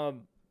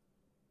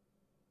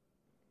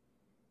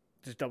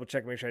 just double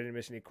check, make sure I didn't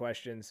miss any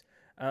questions.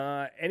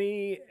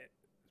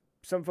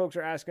 Some folks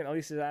are asking,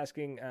 Elise is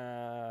asking,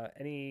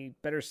 any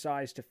better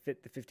size to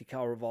fit the 50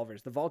 cal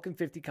revolvers? The Vulcan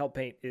 50 cal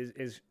paint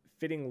is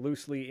fitting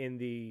loosely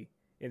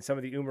in some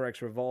of the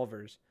Umarex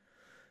revolvers.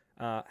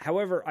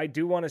 However, I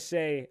do want to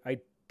say,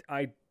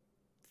 I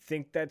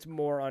think that's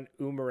more on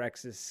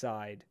Umarex's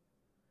side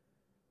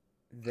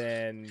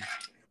than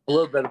a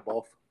little bit of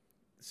both.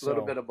 A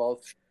little bit of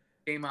both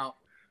came out.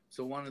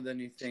 So one of the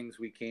new things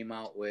we came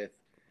out with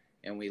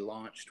and we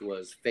launched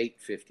was Fate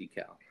 50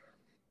 cal.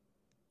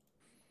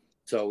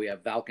 So we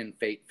have Vulcan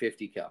Fate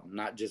 50 cal,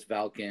 not just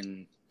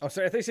Vulcan. Oh,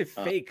 sorry, I thought you said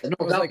fake.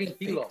 No, Vulcan like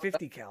Fate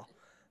 50 cal.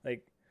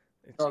 Like,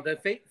 no, the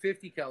Fate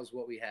 50 cal is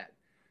what we had.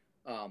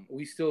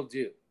 We still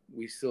do.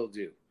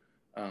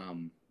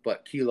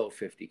 But Kilo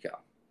 50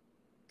 cal.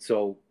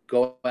 So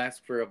go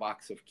ask for a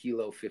box of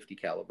Kilo 50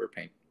 caliber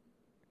paint.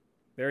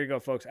 There you go,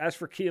 folks. Ask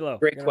for Kilo.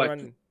 Great You're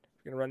question.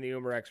 gonna run the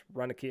Umarex.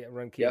 Run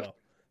Kilo. Yep.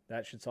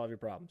 That should solve your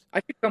problems.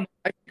 I could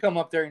come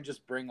up there and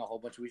just bring a whole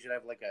bunch. We should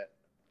have like a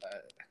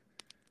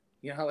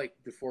you know how like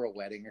before a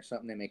wedding or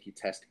something they make you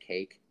test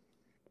cake.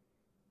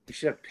 We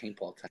should have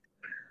paintball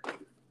time.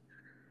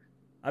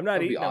 I'm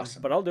not eating them,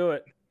 but I'll do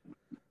it.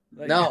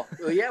 Like, no,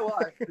 yeah, well,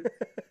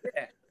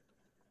 yeah,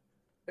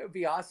 it would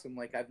be awesome.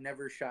 Like I've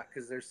never shot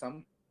because there's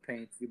some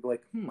paints you'd be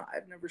like,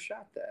 I've never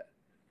shot that.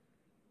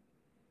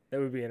 That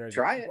would be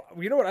interesting. Try it.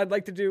 You know what I'd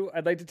like to do?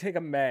 I'd like to take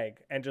a mag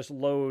and just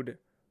load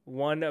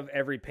one of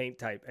every paint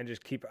type and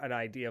just keep an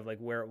idea of like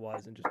where it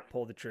was and just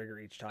pull the trigger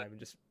each time and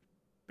just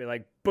be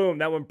like, boom,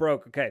 that one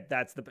broke. Okay,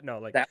 that's the no.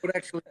 Like that would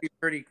actually be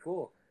pretty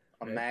cool.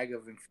 A right? mag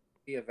of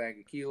Infinity, a mag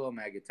of Kilo,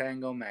 mag of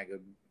Tango, mag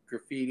of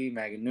Graffiti,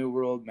 mag of New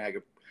World, mag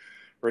of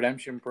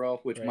Redemption Pro,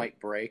 which might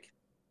break.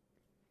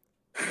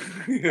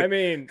 I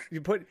mean, you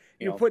put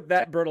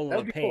that brittle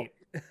of paint.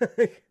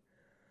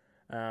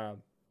 Cool.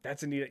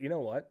 That's a neat. You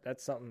know what?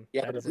 That's something.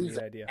 Yeah, that is a neat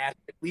idea.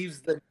 It leaves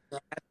the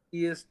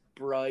nastiest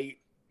bright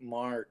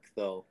mark,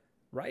 though.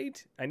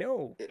 Right? I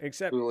know.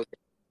 Except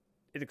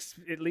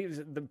it leaves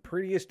the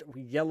prettiest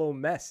yellow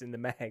mess in the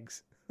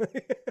mags.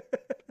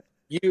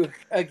 You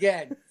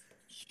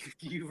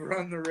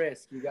run the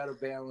risk. You got to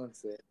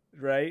balance it.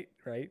 Right.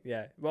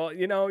 Yeah. Well,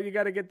 you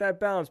got to get that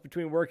balance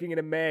between working in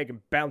a mag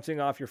and bouncing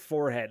off your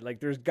forehead. Like,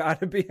 there's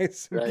got to be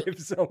some give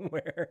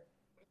somewhere.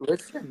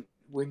 Listen,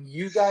 when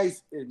you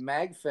guys in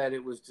MagFed,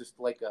 it was just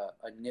like a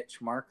niche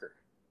marker,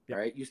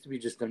 right? It used to be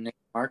just a niche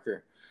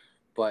marker,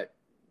 but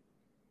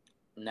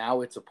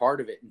now it's a part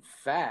of it. In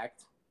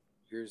fact,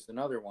 here's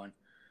another one.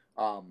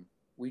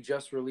 We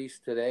just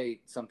released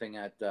today something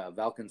at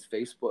Valken's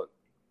Facebook,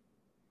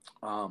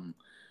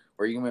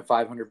 where you can win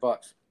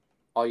 $500.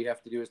 All you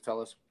have to do is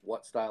tell us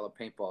what style of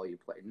paintball you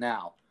play.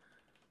 Now,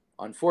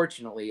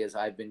 unfortunately, as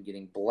I've been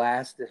getting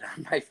blasted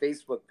on my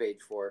Facebook page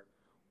for,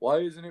 why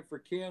isn't it for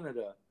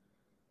Canada?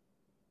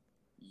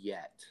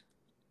 Yet.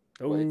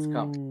 But it's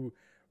coming.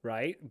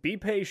 Right. Be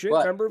patient.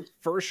 Remember,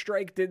 First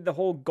Strike did the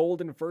whole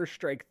golden First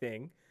Strike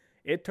thing.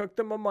 It took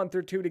them a month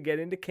or two to get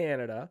into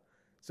Canada.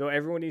 So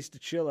everyone needs to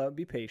chill out.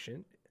 Be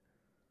patient.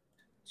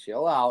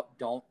 Chill out.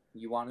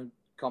 You want to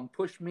come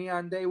push me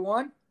on day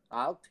one?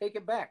 I'll take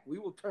it back. We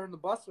will turn the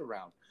bus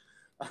around.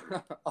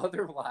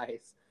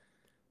 Otherwise,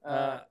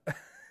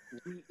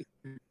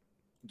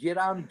 get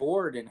on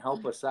board and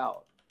help us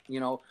out.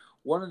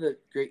 One of the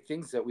great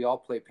things is that we all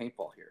play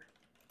paintball here.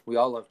 We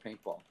all love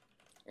paintball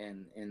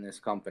in this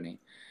company.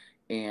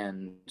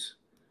 And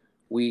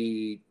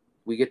we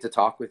get to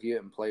talk with you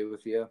and play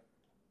with you.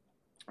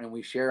 And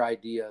we share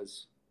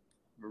ideas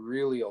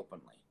really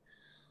openly.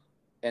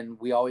 And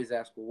we always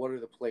ask, well, what are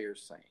the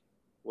players saying?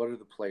 What are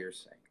the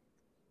players saying?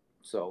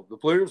 So the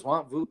players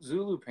want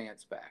Zulu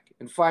pants back.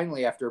 And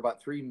finally, after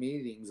about 3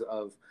 meetings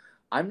of,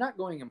 I'm not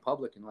going in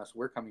public unless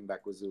we're coming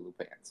back with Zulu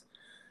pants,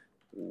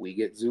 we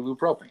get Zulu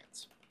Pro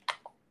pants,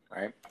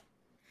 right?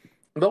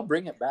 They'll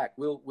bring it back.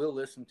 We'll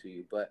listen to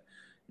you. But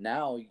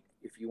now,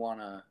 if you want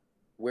to,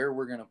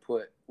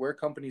 where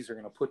companies are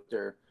going to put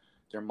their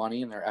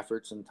money and their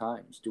efforts and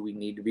times, do we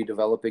need to be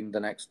developing the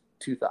next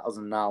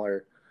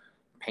 $2,000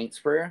 paint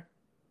sprayer?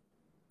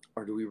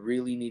 Or do we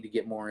really need to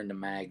get more into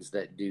mags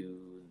that do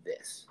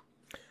this?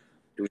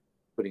 Do we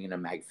putting in a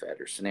MagFed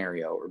or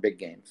Scenario or big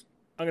games?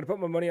 I'm going to put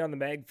my money on the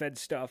MagFed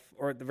stuff,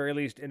 or at the very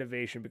least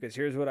innovation, because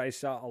here's what I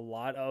saw a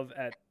lot of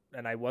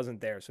and I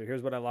wasn't there. So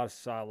here's what I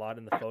saw a lot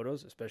in the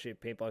photos, especially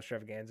at Paintball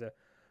Extravaganza,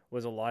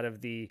 was a lot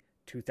of the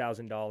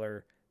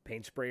 $2,000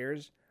 paint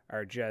sprayers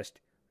are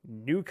just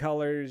new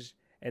colors,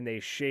 and they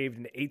shaved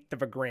 1/8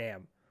 of a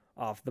gram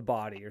off the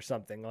body or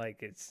something.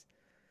 Like it's.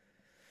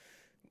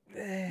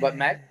 But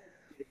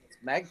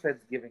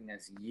MagFed's giving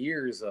us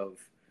years of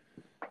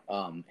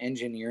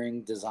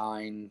engineering,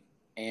 design,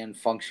 and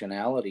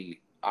functionality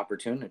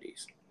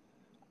opportunities.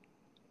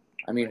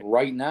 I mean,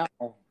 right now,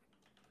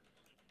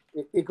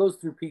 it goes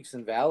through peaks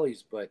and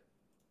valleys, but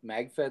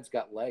MagFed's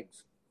got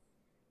legs.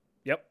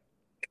 Yep.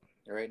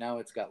 Right now,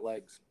 it's got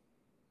legs.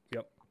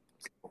 Yep.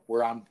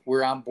 We're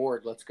on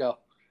board. Let's go.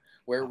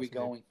 Where are we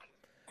going?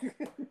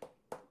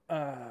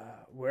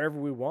 Wherever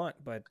we want.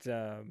 But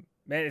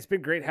man, it's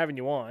been great having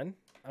you on.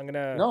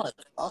 No, it's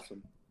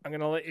awesome. I'm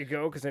gonna let you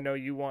go because I know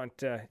you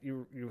want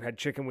you had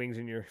chicken wings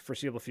in your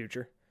foreseeable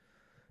future.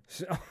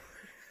 So.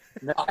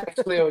 No,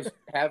 actually, I was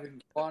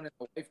having fun, and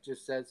the wife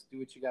just says, "Do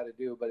what you got to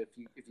do." But if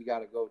you got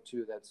to go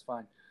too, that's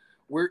fine.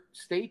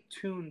 Stay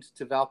tuned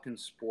to Valken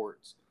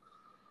Sports.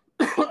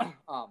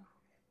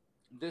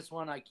 This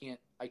one I can't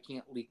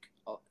leak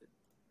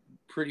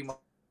pretty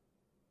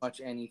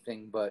much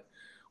anything, but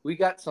we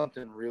got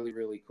something really,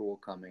 really cool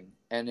coming,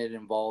 and it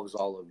involves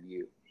all of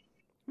you.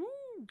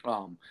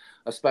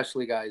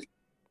 Especially guys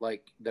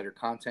that are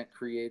content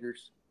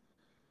creators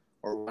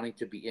or wanting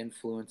to be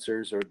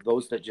influencers, or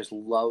those that just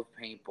love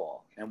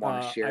paintball and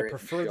want to share it. I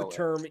prefer the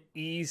term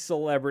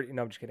e-celebrity.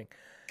 No, I'm just kidding.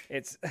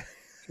 It's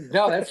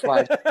no, that's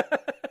fine.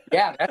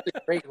 Yeah, that's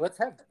great. Let's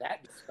have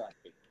that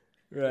discussion.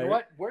 Right. You know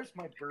what? Where's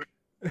my bird?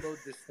 load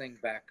this thing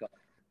back up.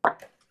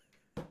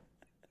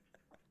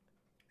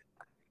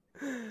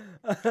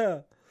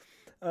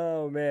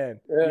 Oh man,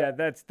 yeah,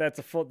 that's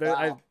a full.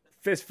 Wow.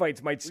 Fist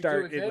fights might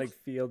start in this? like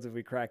fields if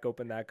we crack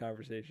open that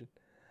conversation.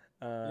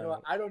 You know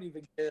what? I don't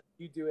even care if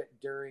you do it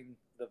during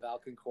the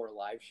Valkencore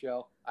live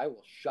show. I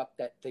will shut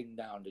that thing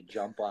down to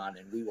jump on,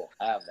 and we will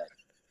have that.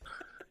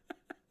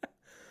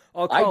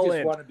 I'll call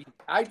in.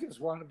 I just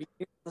want to be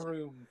in the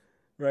room.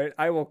 Right.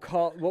 I will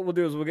call. What we'll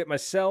do is we'll get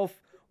myself.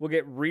 We'll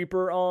get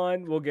Reaper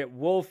on. We'll get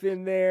Wolf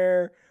in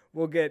there.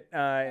 We'll get.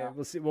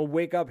 We'll see. We'll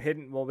wake up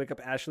Hidden. We'll wake up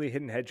Ashley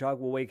Hidden Hedgehog.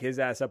 We'll wake his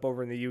ass up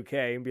over in the UK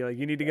and be like,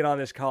 "You need to get on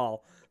this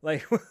call."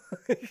 Like,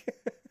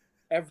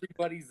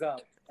 everybody's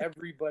up.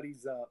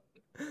 Everybody's up.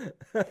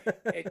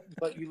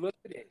 But you look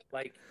at it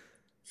like,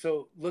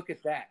 so look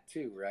at that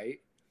too, right?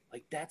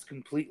 Like that's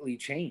completely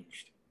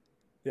changed.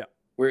 Yeah.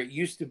 Where it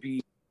used to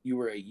be, you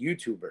were a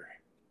YouTuber,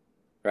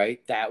 right?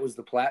 That was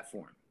the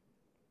platform,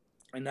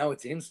 and now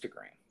it's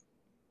Instagram.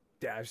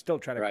 Yeah, I'm still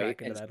trying to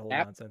crack into that whole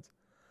nonsense.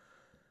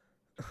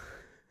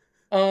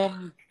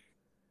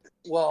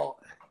 Well,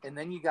 and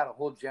then you got a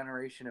whole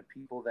generation of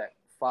people that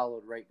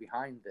followed right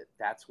behind that.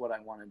 That's what I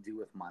want to do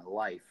with my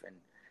life, and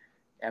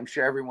I'm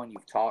sure everyone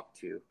you've talked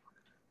to,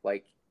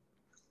 like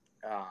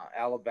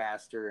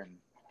Alabaster and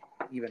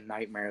even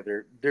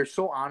Nightmare, they're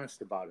so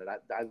honest about it.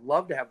 I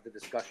love to have the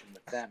discussion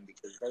with them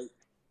because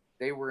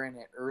they were in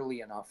it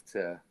early enough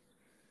to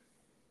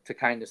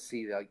kind of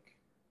see like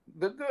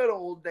the good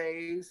old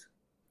days.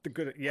 The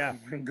good, yeah.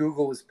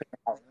 Google was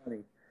paying out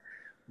money,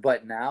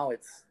 but now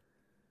it's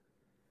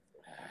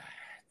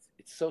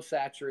so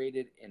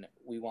saturated, and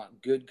we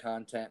want good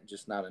content,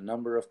 just not a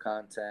number of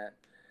content.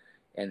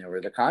 And there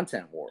were the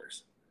content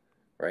wars,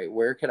 right?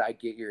 Where could I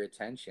get your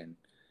attention?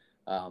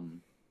 I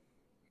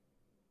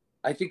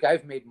think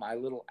I've made my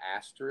little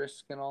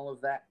asterisk in all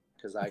of that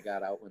because I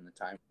got out when the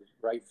time was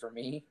right for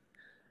me.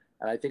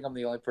 And I think I'm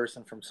the only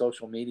person from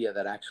social media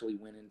that actually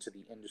went into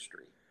the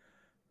industry.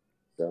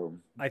 So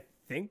I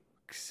think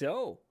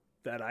so,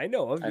 that I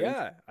know of.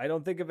 I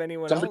don't think of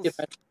anyone else.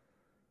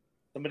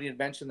 Somebody had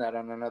mentioned that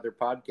on another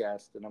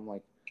podcast, and I'm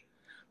like,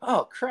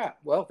 oh crap.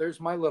 Well, there's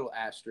my little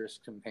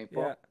asterisk from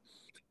paintball.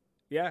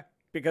 Yeah,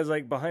 because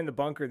like Behind the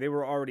Bunker, they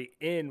were already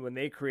in when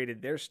they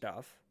created their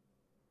stuff.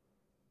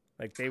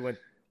 Like they went,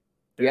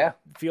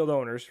 field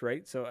owners,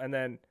 right? So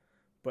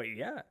but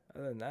yeah,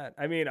 other than that,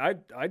 I mean,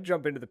 I'd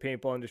jump into the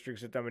paintball industry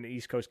because I'm in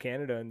East Coast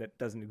Canada, and that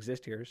doesn't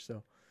exist here.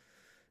 So,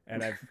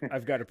 and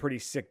I've got a pretty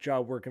sick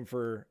job working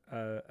for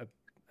a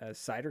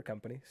cider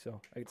company, so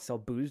I get to sell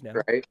booze now.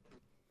 Right.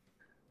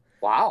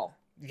 Wow.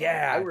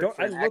 Yeah.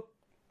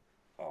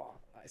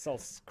 I sell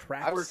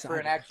crap. I work for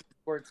an action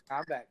sports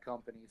combat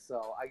company,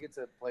 so I get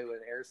to play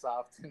with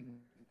airsoft and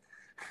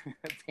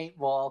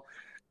paintball,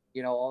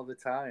 all the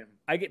time.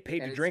 I get paid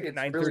to drink at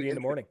 9:30 in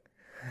the morning.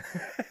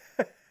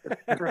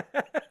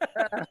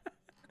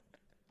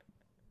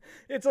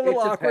 It's a little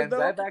awkward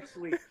though. I've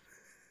actually,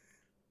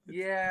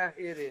 yeah,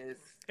 it is.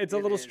 It's a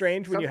little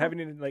strange when you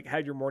haven't even like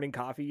had your morning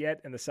coffee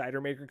yet, and the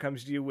cider maker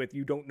comes to you with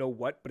you don't know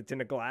what, but it's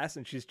in a glass,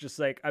 and she's just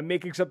like, "I'm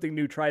making something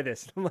new. Try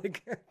this." And I'm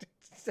like, "I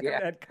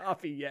haven't had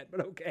coffee yet, but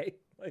okay."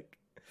 Like,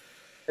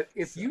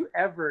 if you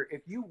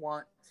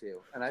want to,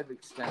 and I've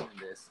extended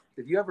this,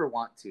 if you ever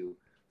want to,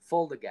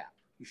 Fulda Gap,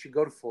 you should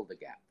go to Fulda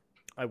Gap.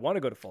 I want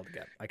to go to Fulda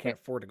Gap. I can't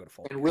afford to go to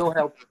Fulda Gap. And we'll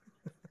help.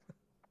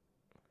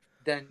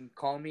 Then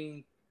call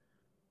me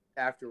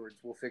afterwards.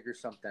 We'll figure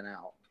something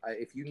out.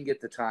 If you can get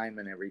the time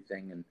and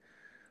everything, and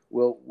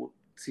we'll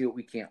see what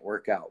we can't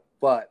work out.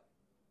 But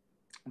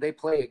they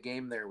play a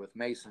game there with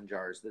mason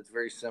jars that's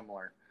very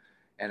similar.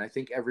 And I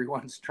think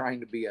everyone's trying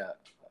to be a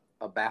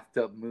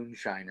bathtub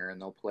moonshiner, and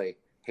they'll play,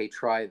 "Hey,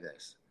 try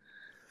this."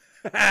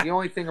 The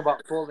only thing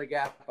about Fulda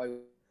Gap I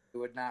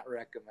would not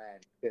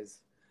recommend,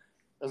 because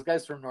those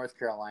guys from North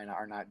Carolina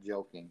are not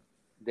joking.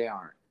 They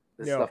aren't.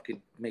 This stuff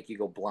could make you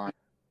go blind.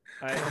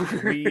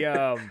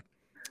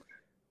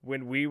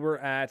 When we were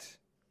at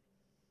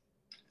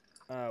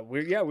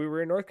we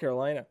were in North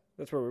Carolina.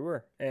 That's where we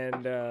were.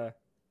 And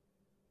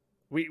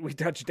we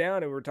touched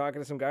down, and we were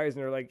talking to some guys,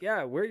 and they're like,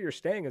 "Yeah, where you're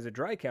staying is a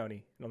dry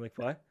county." And I'm like,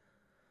 "What?"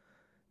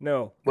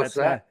 "No, what's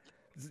that?"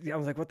 I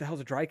was like, "What the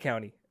hell's a dry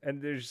county?"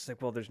 And they're just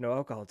like, "Well, there's no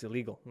alcohol. It's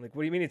illegal." I'm like,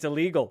 "What do you mean it's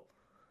illegal?"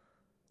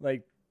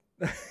 Like,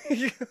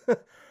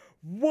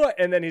 what?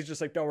 And then he's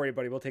just like, "Don't worry,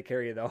 buddy. We'll take care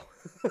of you, though."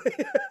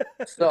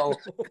 So,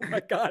 oh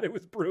my God, it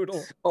was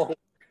brutal. So,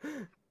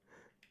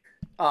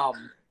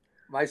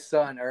 my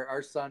son,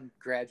 our son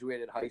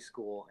graduated high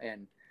school,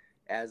 and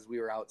as we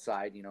were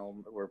outside,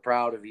 we're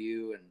proud of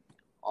you and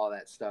all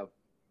that stuff.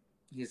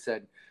 He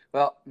said,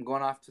 "Well, I'm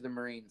going off to the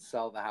Marines,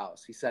 sell the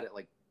house." He said it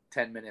like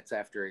 10 minutes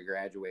after he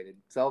graduated.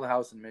 Sell the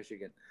house in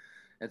Michigan.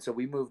 And so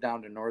we moved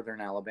down to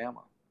northern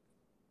Alabama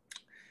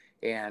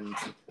and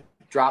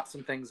dropped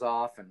some things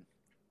off, and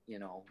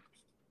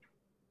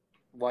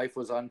wife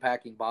was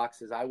unpacking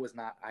boxes. I was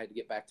not. I had to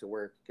get back to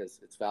work because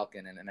it's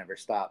Falcon and it never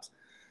stops.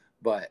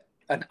 But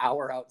an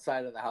hour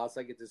outside of the house,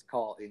 I get this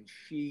call, and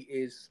she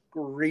is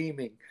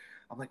screaming,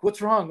 I'm like,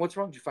 what's wrong? What's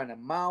wrong? Did you find a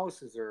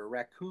mouse? Is there a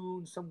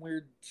raccoon, some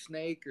weird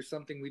snake or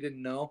something we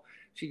didn't know?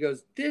 She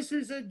goes, this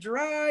is a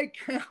dry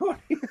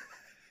county.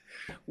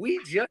 We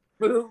just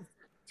moved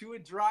to a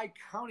dry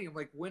county. I'm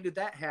like, when did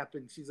that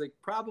happen? She's like,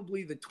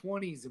 probably the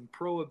 20s and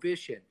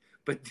Prohibition.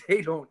 But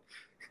they don't,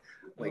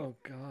 like, oh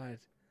God.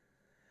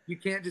 You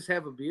can't just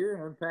have a beer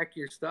and unpack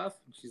your stuff.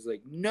 And she's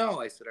like, no.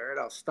 I said, all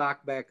right, I'll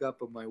stock back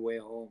up on my way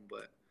home.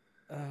 But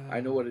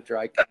I know what a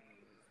dry county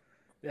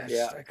is.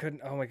 Yeah, I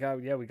couldn't. Oh my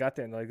God. Yeah, we got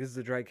there and like, this is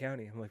a dry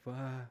county. I'm like,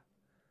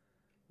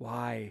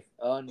 why?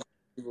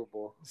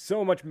 Unbelievable.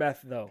 So much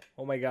meth though.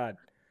 Oh my God.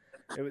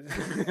 It was.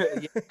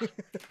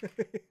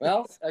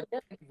 Well,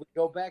 again, we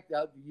go back.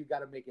 You got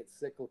to make it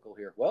cyclical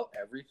here. Well,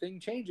 everything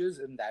changes,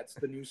 and that's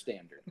the new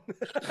standard.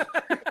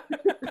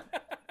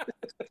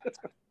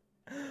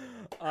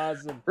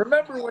 Awesome.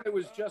 Remember when it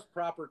was just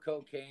proper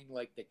cocaine,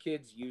 like the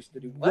kids used to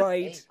do? What?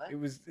 Right. Hey,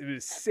 what? It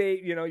was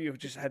safe. You know, you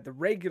just had the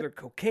regular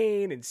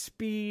cocaine and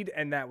speed,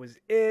 and that was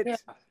it. Yeah.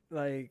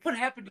 Like, what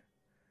happened?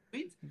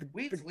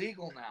 Weed's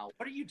legal now.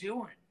 What are you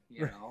doing?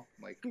 You know,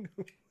 like,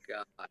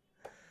 God.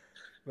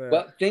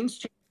 But things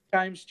change.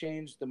 Times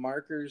change. The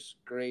markers,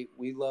 great.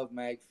 We love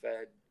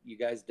MagFed. You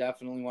guys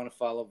definitely want to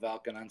follow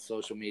Valken on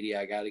social media.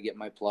 I got to get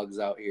my plugs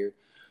out here.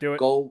 Do it.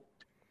 Go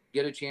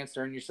get a chance to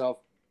earn yourself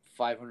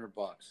 $500.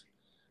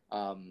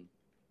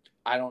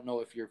 I don't know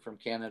if you're from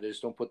Canada.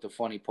 Just don't put the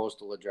funny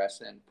postal address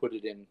in. Put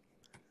it in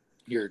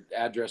your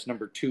address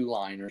number 2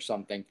 line or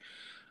something.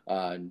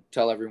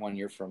 Tell everyone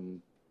you're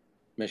from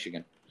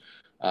Michigan.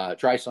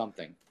 Try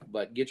something,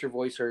 but get your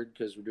voice heard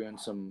because we're doing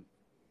some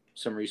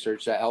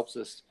research that helps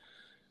us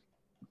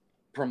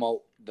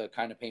promote the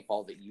kind of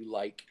paintball that you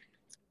like.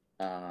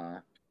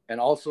 And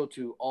also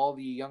to all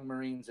the young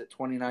Marines at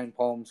 29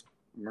 Palms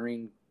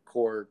Marine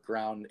Corps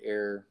Ground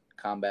Air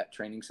Combat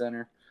Training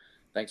Center.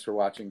 Thanks for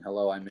watching.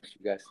 Hello, I miss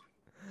you guys.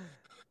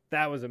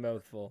 That was a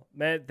mouthful.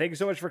 Man, thank you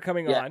so much for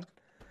coming on.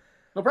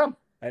 No problem.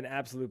 An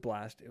absolute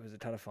blast. It was a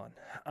ton of fun.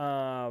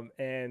 We'll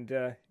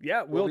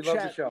we chat.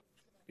 love the show.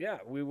 Yeah,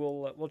 we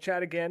will. We'll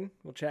chat again.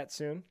 We'll chat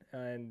soon,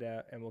 and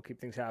we'll keep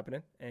things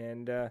happening.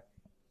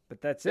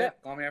 But that's it.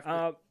 Call me after.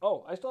 I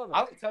still have a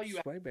I'll tell you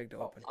swag bag to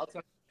open. I'll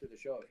tell you after the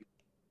show.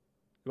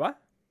 What?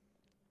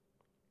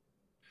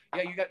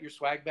 Yeah, you got your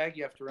swag bag.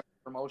 You have to run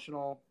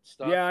promotional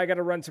stuff. Yeah, I got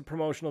to run some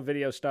promotional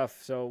video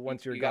stuff. So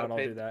once you're you gone, I'll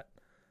do that.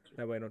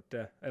 That way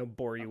I don't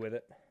bore you with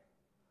it.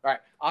 All right,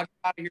 I'll get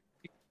out of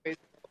here.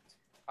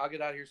 I'll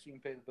get out of here so you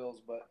can pay the bills.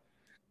 But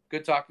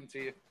good talking to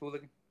you,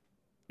 Hooligan.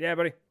 Yeah,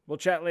 buddy. We'll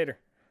chat later.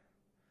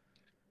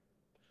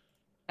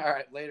 All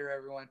right, later,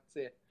 everyone.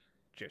 See ya.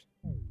 Cheers.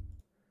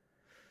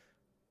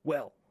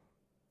 Well,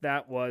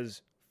 that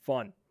was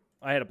fun.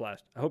 I had a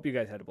blast. I hope you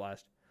guys had a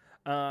blast.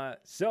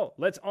 So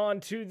let's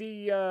on to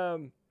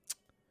the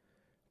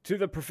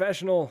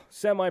professional,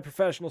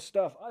 semi-professional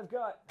stuff. I've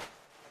got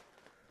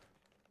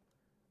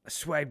a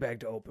swag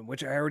bag to open,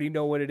 which I already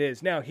know what it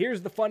is. Now,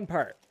 here's the fun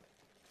part.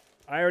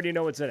 I already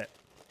know what's in it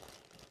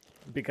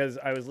because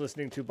I was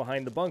listening to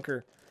Behind the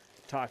Bunker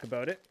talk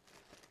about it,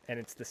 and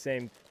it's the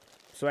same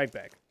swag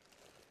bag.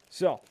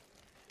 So,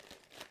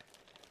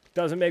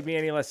 doesn't make me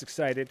any less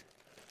excited,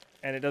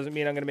 and it doesn't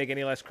mean I'm going to make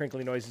any less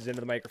crinkly noises into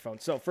the microphone.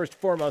 So, first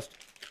and foremost,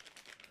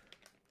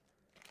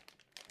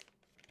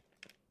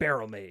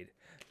 Barrel Made.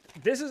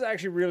 This is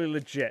actually really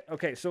legit.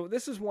 Okay, so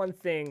this is one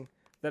thing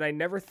that I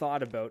never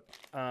thought about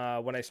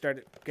when I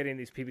started getting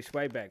these PB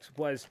swag bags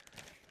was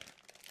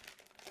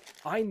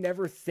I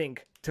never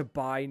think to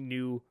buy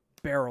new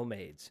Barrel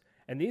Mades.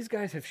 And these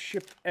guys have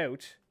shipped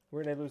out.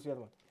 Where did I lose the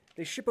other one?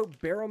 They ship out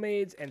Barrel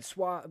Mades and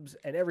swabs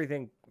and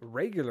everything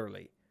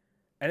regularly.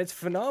 And it's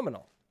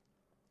phenomenal.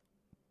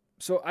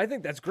 So I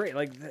think that's great.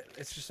 Like,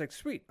 it's just like,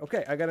 sweet.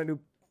 Okay, I got a new...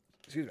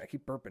 Excuse me, I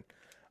keep burping.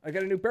 I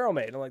got a new Barrel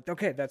Made. I'm like,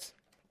 okay, that's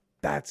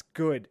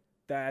good.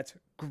 That's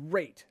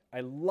great. I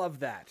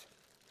love that.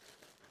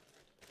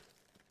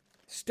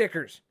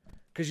 Stickers.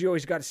 Because you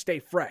always got to stay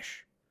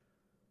fresh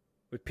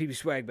with PB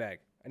Swag Bag.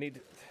 I need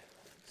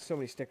so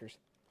many stickers.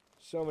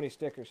 So many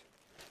stickers.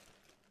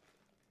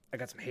 I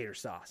got some hater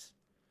sauce.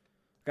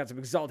 Got some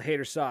Exalt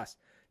hater sauce.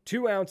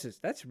 2 ounces.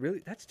 That's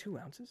 2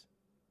 ounces?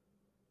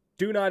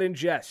 Do not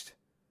ingest.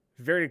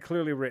 Very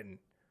clearly written.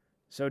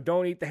 So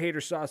don't eat the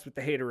hater sauce with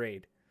the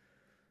haterade.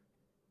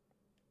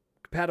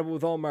 Compatible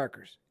with all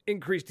markers.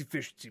 Increased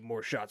efficiency,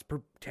 more shots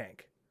per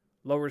tank.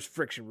 Lowers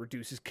friction,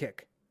 reduces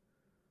kick.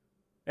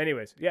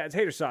 Anyways, yeah, it's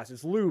hater sauce.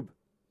 It's lube.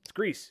 It's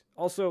grease.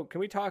 Also, can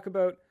we talk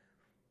about...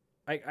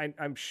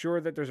 I'm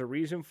sure that there's a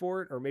reason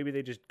for it, or maybe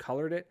they just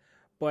colored it,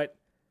 but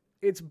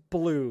it's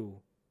blue.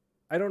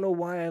 I don't know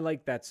why I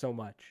like that so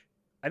much.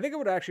 I think I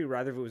would actually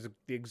rather if it was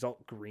the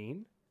Exalt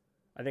green.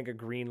 I think a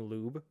green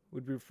lube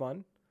would be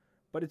fun,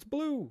 but it's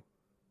blue.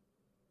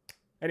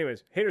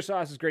 Anyways, hater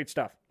sauce is great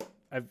stuff.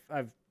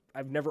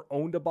 I've never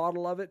owned a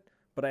bottle of it,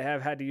 but I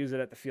have had to use it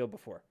at the field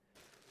before.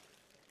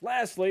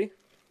 Lastly,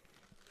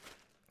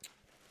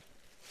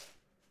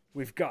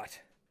 we've got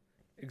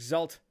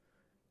Exalt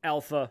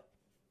Alpha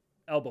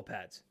elbow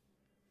pads,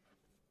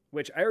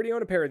 which I already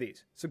own a pair of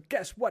these. So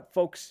guess what,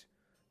 folks?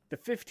 The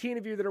 15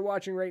 of you that are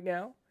watching right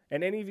now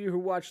And any of you who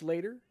watch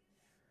later,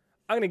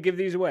 I'm going to give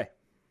these away.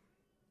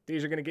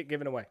 These are going to get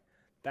given away.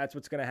 That's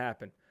what's going to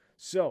happen.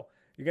 So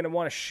you're going to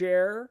want to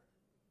share.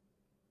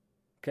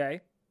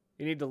 Okay.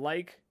 You need to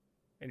like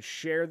and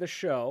share the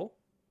show.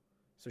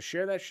 So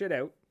share that shit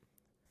out.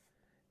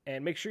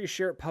 And make sure you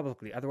share it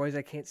publicly. Otherwise,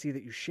 I can't see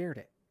that you shared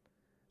it.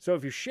 So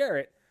if you share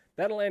it,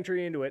 that'll enter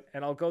you into it.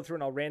 And I'll go through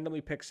and I'll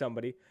randomly pick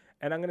somebody.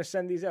 And I'm going to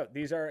send these out.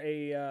 These are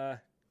a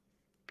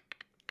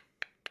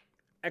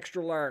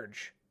extra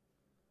large.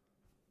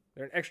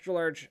 They're an extra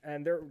large,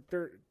 and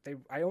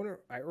I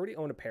already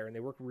own a pair, and they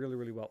work really,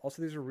 really well.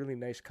 Also, these are really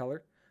nice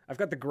color. I've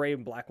got the gray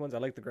and black ones. I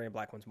like the gray and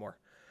black ones more.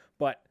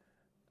 But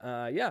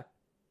yeah,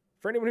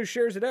 for anyone who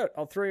shares it out,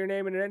 I'll throw your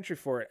name in an entry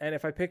for it. And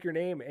if I pick your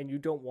name and you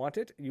don't want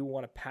it, you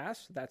want to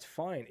pass, that's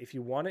fine. If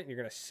you want it and you're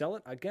going to sell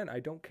it, again, I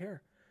don't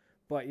care.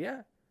 But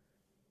yeah,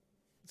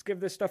 let's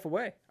give this stuff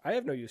away. I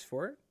have no use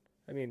for it.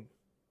 I mean,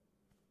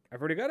 I've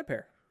already got a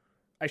pair.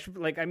 I could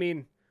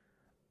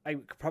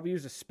probably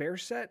use a spare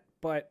set,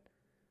 but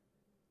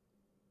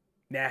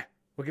nah,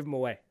 we'll give them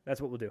away.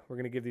 That's what we'll do. We're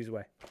going to give these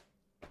away.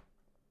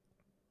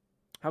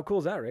 How cool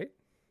is that, right?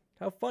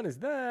 How fun is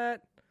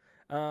that?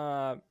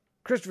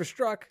 Christopher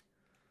Struck,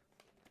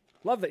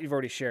 love that you've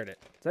already shared it.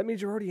 So that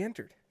means you're already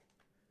entered.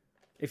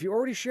 If you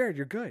already shared,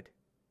 you're good.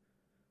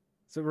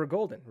 So we're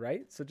golden,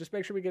 right? So just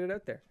make sure we get it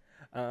out there.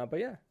 But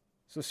yeah,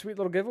 so sweet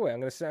little giveaway.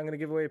 I'm gonna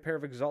give away a pair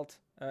of Exalt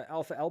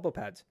Alpha elbow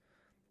pads.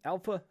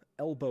 Alpha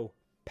elbow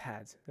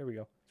pads. There we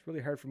go. It's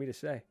really hard for me to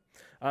say.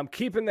 I'm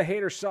keeping the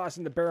hater sauce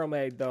in the barrel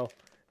made though.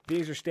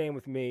 These are staying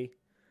with me,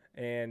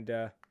 and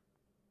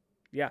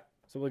yeah.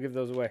 So we'll give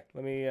those away.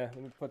 Let me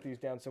put these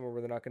down somewhere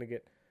where they're not going to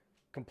get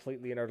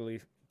completely and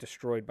utterly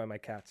destroyed by my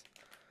cats.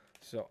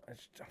 So oh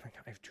my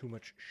God, I have too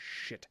much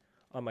shit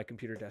on my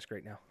computer desk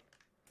right now.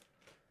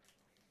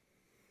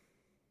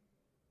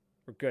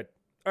 We're good.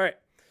 All right.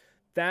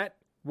 That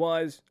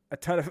was a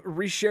ton of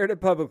reshared it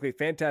publicly.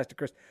 Fantastic,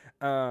 Chris.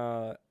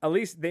 At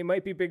least they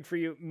might be big for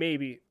you.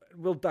 Maybe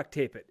we'll duct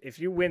tape it. If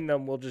you win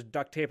them, we'll just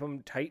duct tape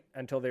them tight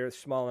until they're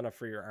small enough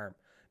for your arm.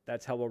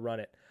 That's how we'll run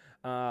it.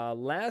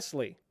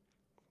 Lastly,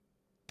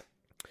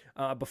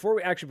 before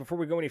we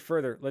go any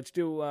further, let's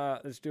do a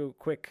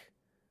quick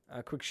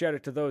shout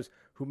out to those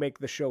who make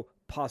the show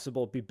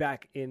possible. Be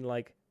back in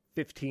like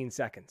 15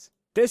 seconds.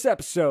 This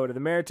episode of the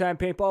Maritime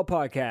Paintball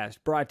Podcast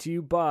brought to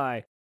you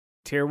by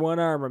Tier 1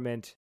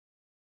 Armament,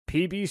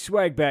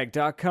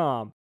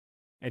 pbswagbag.com,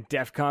 and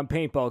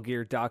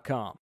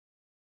defconpaintballgear.com.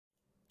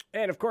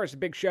 And of course, a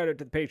big shout out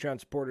to the Patreon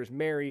supporters: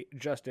 Mary,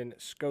 Justin,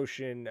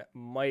 Scotian,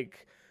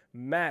 Mike,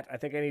 Matt. I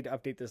think I need to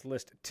update this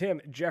list.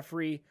 Tim,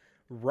 Jeffrey,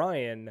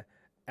 Ryan,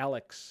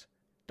 Alex,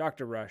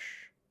 Dr.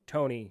 Rush,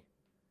 Tony,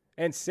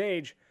 and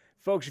Sage.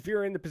 Folks, if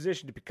you're in the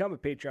position to become a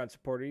Patreon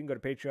supporter, you can go to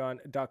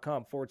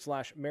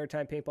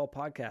patreon.com/Maritime Paintball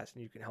Podcast,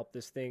 and you can help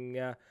this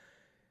thing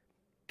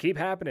keep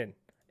happening.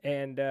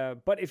 And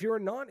but if you're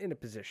not in a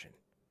position,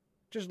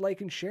 just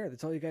like and share.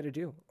 That's all you got to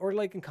do. Or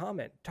like and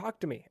comment. Talk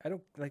to me. I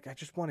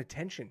just want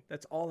attention.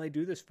 That's all I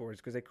do this for,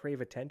 is because I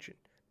crave attention.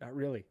 Not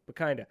really, but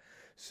kind of.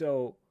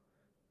 So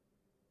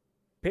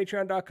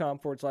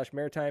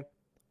patreon.com/Maritime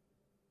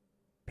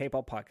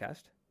Paintball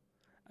Podcast.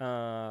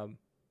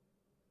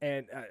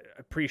 And I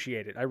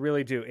appreciate it. I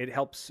really do. It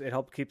helps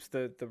keeps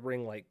the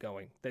ring light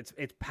going.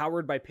 It's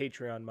powered by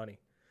Patreon money.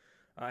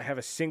 I have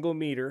a single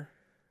meter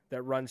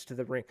that runs to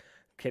the ring.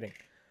 Kidding.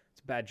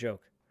 It's a bad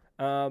joke.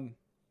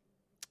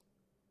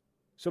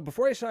 So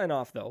before I sign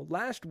off though,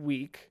 last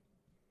week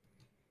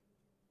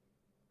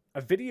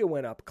a video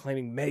went up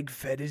claiming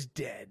Megfed is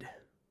dead,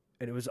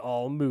 and it was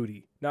all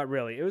moody. Not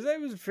really. It was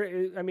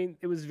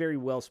very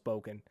well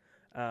spoken.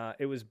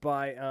 It was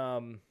by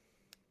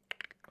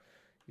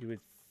you would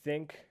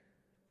think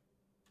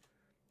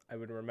I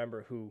would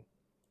remember who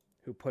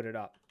put it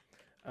up.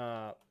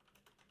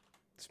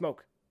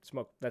 Smoke,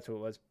 that's who it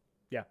was.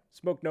 Yeah,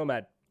 Smoke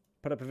Nomad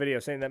put up a video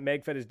saying that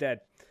Megfed is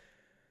dead.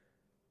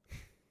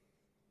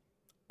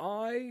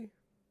 I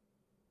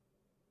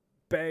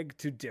beg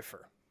to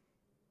differ.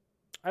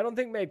 I don't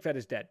think Megfed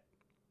is dead.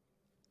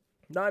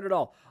 Not at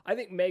all. I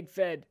think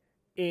Megfed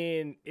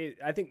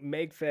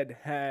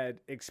had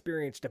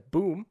experienced a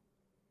boom,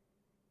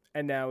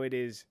 and now it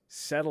is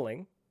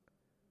settling,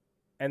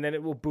 and then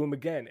it will boom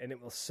again, and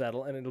it will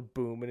settle, and it'll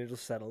boom, and it'll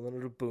settle, and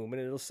it'll boom,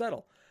 and it'll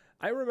settle.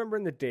 I remember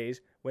in the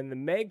days when the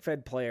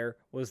Megfed player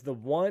was the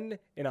 1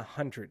 in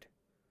 100.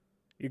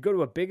 You'd go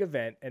to a big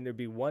event, and there'd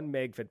be one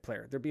Megfed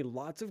player. There'd be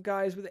lots of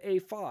guys with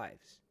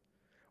A5s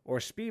or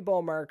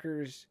speedball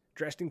markers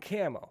dressed in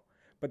camo,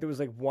 but there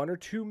was like 1 or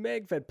 2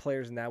 Megfed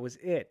players, and that was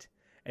it.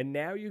 And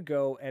now you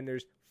go, and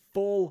there's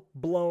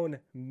full-blown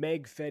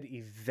Megfed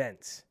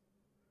events.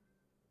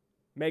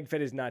 Megfed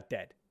is not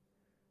dead.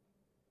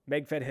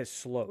 Megfed has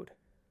slowed.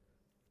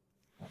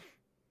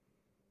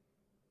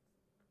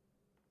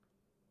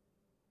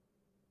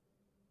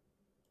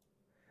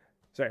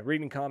 Sorry,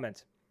 reading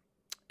comments.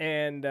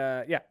 And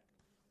yeah,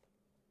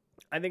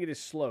 I think it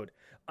is slowed.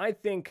 I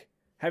think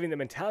having the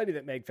mentality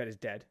that Megfed is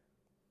dead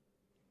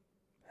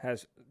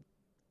has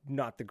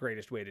not the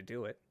greatest way to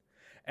do it.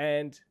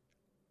 And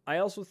I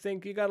also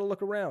think you got to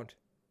look around.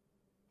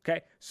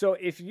 Okay? So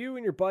if you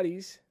and your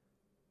buddies,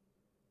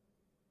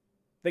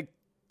 like,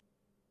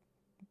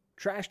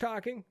 trash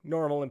talking,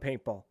 normal in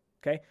paintball.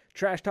 Okay?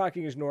 Trash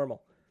talking is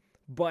normal.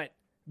 But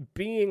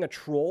being a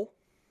troll,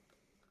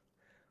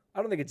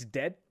 I don't think it's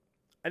dead.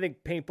 I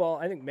think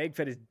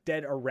MagFed is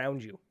dead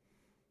around you.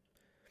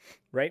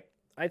 Right?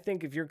 I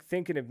think if you're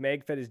thinking of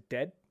MagFed is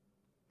dead,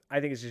 I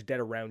think it's just dead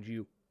around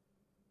you.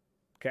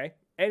 Okay?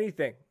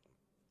 Anything.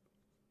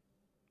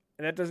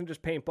 And that doesn't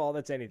just paintball,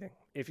 that's anything.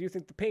 If you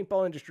think the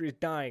paintball industry is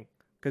dying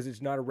because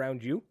it's not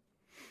around you,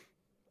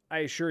 I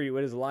assure you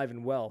it is alive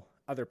and well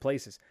other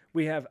places.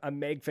 We have a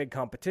MagFed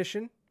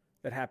competition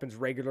that happens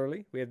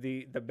regularly. We have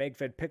the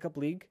MagFed Pickup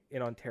League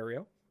in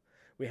Ontario.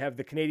 We have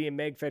the Canadian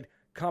MagFed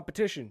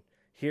competition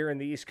here in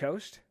the East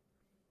Coast.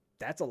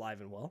 That's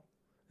alive and well.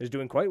 It's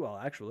doing quite well,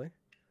 actually.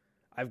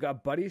 I've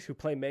got buddies who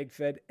play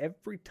MagFed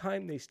every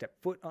time they step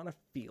foot on a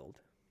field.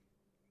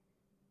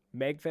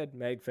 MagFed.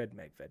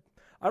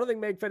 I don't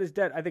think MagFed is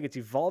dead. I think it's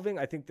evolving.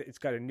 I think that it's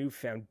got a new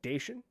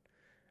foundation.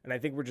 And I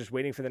think we're just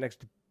waiting for the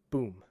next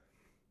boom.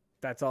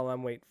 That's all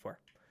I'm waiting for.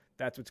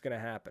 That's what's going to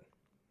happen.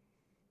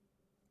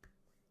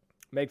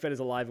 MagFed is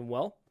alive and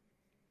well.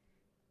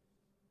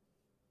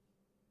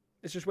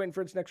 It's just waiting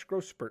for its next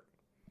growth spurt.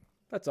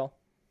 That's all.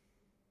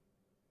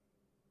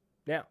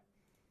 Now,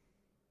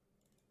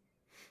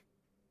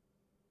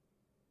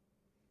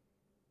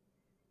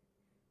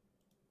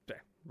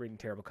 reading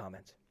terrible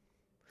comments.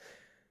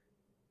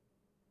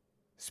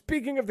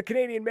 Speaking of the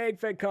Canadian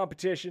MagFed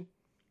competition,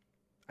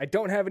 I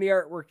don't have any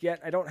artwork yet.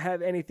 I don't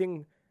have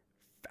anything.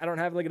 I don't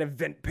have like an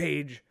event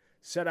page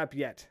set up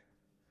yet.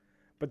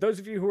 But those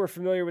of you who are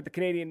familiar with the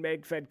Canadian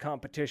MagFed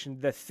competition,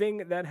 the thing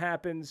that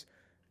happens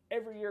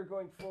every year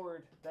going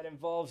forward that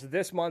involves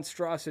this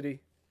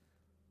monstrosity,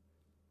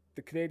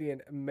 the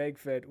Canadian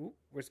MagFed,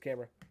 where's the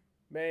camera?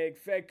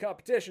 MagFed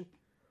competition.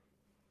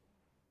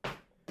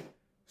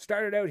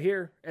 Started out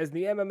here as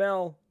the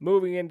MML,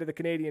 moving into the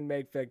Canadian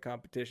MagFed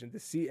competition, the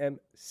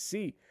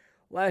CMC.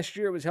 Last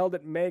year it was held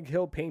at Mag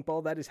Hill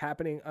Paintball. That is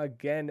happening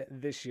again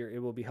this year. It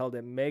will be held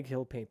at Mag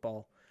Hill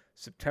Paintball,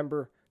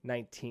 September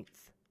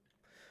 19th.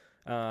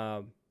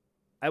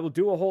 I will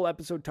do a whole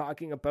episode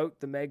talking about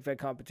the MagFed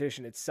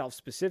competition itself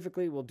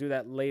specifically. We'll do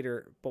that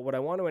later. But what I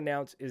want to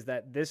announce is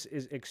that this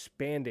is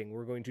expanding.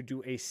 We're going to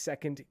do a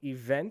second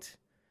event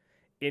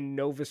in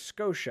Nova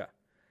Scotia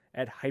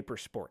at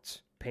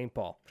Hypersports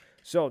Paintball.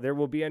 So there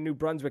will be a New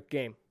Brunswick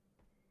game,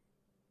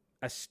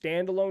 a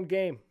standalone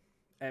game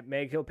at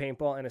Mag Hill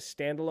Paintball, and a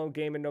standalone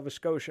game in Nova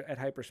Scotia at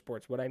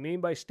Hypersports. What I mean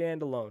by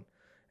standalone,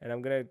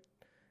 and if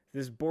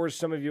this bores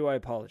some of you, I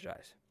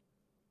apologize.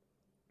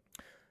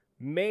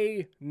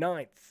 May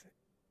 9th,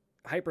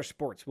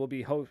 Hypersports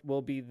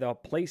will be the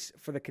place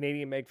for the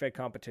Canadian MagFed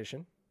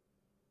competition.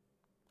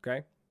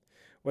 Okay?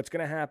 What's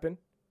going to happen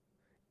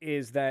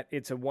is that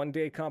it's a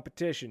one-day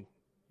competition.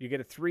 You get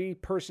a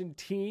 3-person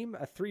team,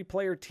 a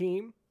 3-player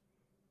team,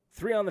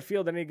 3 on the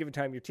field at any given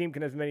time. Your team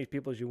can have as many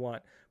people as you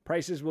want.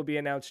 Prices will be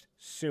announced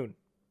soon.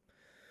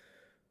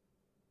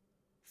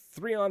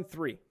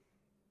 3-on-3.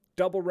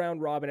 Double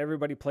round robin.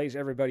 Everybody plays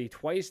everybody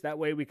twice. That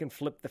way we can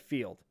flip the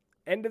field.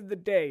 End of the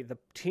day, the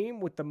team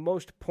with the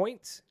most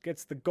points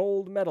gets the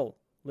gold medal.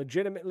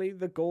 Legitimately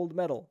the gold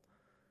medal.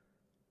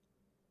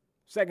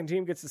 Second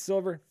team gets the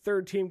silver.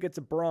 Third team gets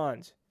a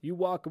bronze. You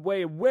walk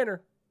away a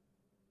winner.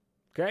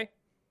 Okay?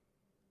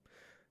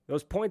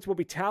 Those points will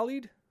be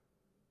tallied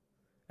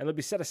and they'll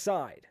be set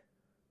aside.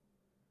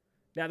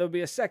 Now, there'll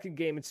be a second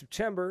game in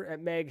September at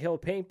Mag Hill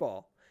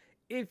Paintball.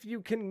 If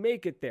you can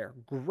make it there,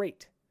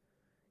 great.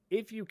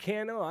 If you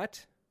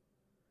cannot,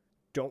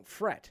 don't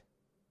fret.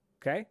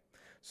 Okay?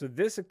 So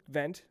this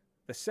event,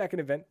 the second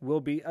event,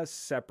 will be a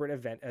separate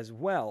event as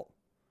well.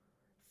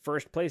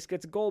 First place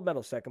gets a gold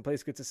medal. Second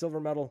place gets a silver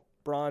medal,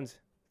 bronze,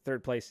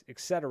 third place,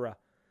 etc.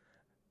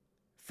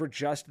 for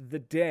just the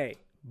day.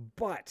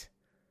 But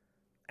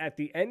at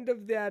the end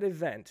of that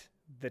event,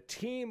 the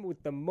team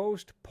with the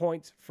most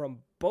points from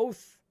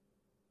both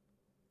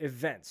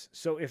events.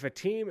 So if a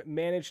team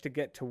managed to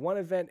get to one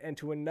event and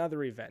to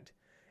another event,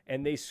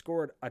 and they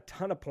scored a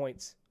ton of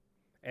points,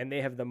 and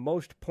they have the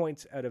most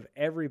points out of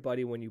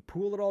everybody when you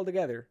pool it all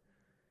together,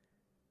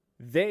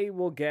 they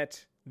will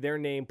get their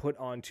name put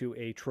onto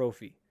a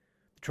trophy.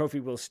 The trophy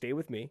will stay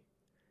with me,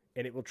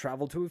 and it will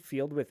travel to a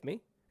field with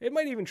me. It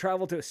might even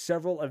travel to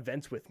several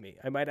events with me.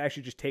 I might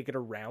actually just take it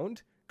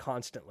around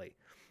constantly.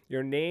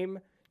 Your name,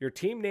 your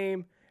team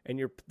name,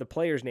 and the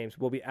players' names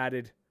will be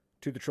added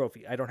to the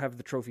trophy. I don't have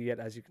the trophy yet,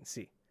 as you can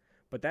see.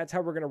 But that's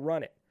how we're going to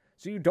run it.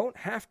 So you don't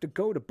have to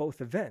go to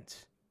both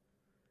events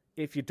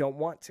if you don't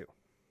want to.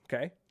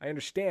 Okay? I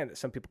understand that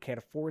some people can't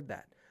afford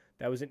that.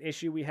 That was an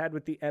issue we had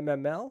with the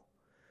MML,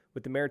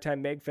 with the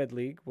Maritime MagFed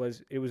League.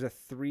 It was a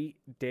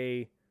 3-day,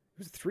 it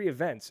was 3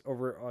 events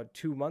over a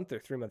 2-month or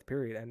 3-month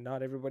period, and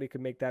not everybody could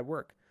make that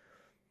work.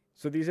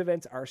 So these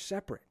events are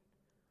separate.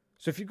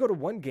 So if you go to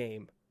one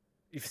game,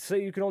 if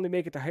say you can only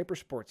make it to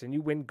Hypersports and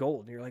you win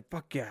gold, and you're like,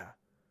 fuck yeah.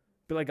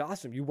 Be like,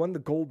 awesome, you won the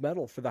gold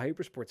medal for the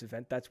Hypersports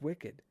event. That's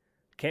wicked.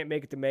 Can't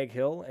make it to Mag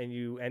Hill, and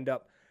you end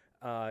up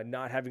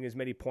not having as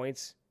many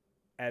points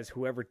as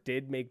whoever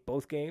did make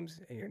both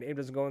games, and your name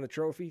doesn't go in the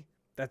trophy,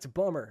 that's a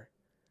bummer.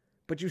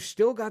 But you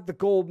still got the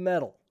gold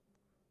medal.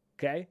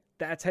 Okay?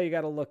 That's how you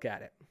got to look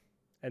at it.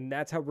 And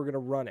that's how we're going to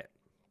run it.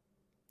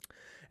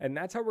 And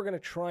that's how we're going to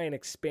try and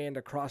expand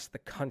across the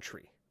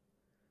country.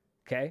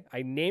 Okay?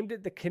 I named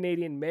it the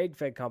Canadian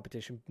MagFed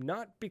competition,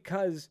 not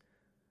because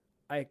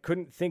I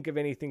couldn't think of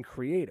anything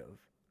creative.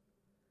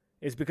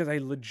 It's because I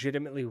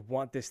legitimately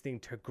want this thing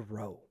to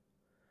grow.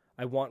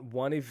 I want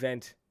one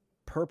event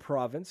per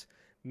province,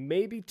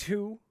 maybe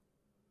 2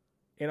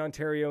 in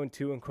Ontario and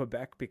 2 in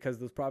Quebec, because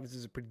those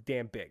provinces are pretty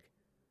damn big,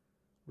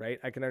 right?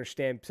 I can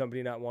understand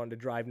somebody not wanting to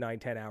drive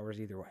 9-10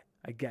 hours either way.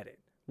 I get it.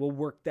 We'll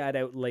work that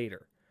out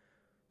later.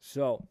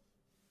 So,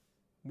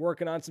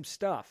 working on some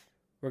stuff.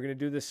 We're going to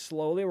do this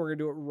slowly. We're going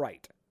to do it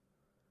right.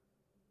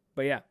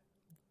 But yeah,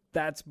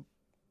 that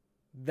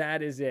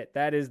is it.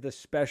 That is the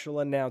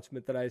special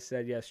announcement that I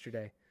said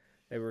yesterday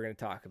that we were going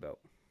to talk about.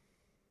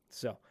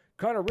 So,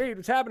 Connor Reed,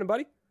 what's happening,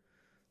 buddy?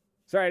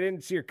 Sorry, I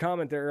didn't see your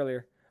comment there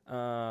earlier.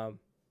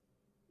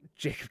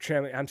 Jacob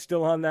Tremley, I'm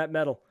still on that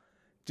medal.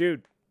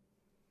 Dude,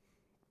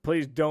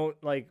 please don't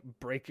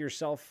break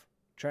yourself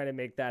trying to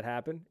make that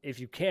happen. If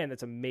you can,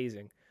 that's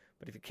amazing.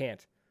 But if you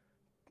can't,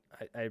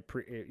 I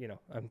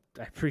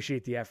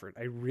appreciate the effort.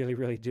 I really,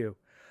 really do.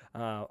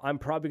 I'm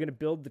probably going to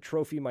build the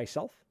trophy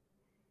myself,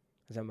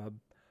 as I'm a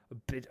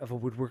bit of a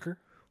woodworker,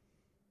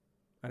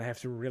 and I have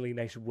some really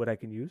nice wood I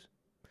can use.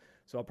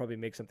 So I'll probably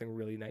make something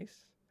really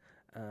nice.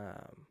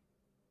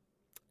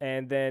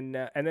 And then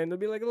there'll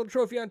be a little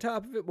trophy on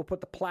top of it. We'll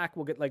put the plaque.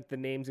 We'll get the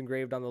names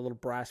engraved on the little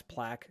brass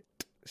plaque.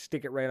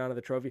 Stick it right onto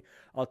the trophy.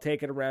 I'll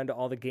take it around to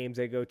all the games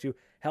I go to.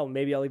 Hell,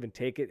 maybe I'll even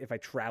take it if I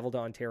travel to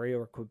Ontario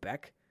or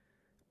Quebec.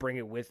 Bring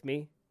it with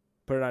me.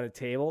 Put it on a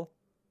table.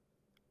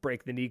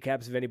 Break the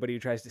kneecaps of anybody who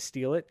tries to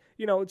steal it.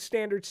 It's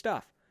standard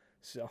stuff.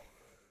 So,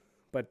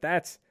 but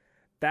that's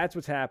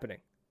what's happening.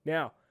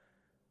 Now,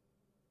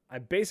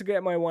 I'm basically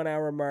at my 1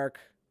 hour mark,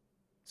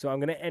 so I'm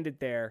going to end it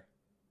there.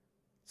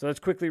 So let's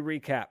quickly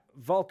recap.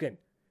 Vulcan,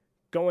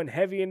 going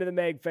heavy into the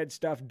MagFed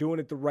stuff, doing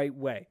it the right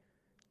way.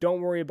 Don't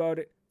worry about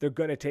it. They're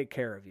going to take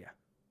care of you.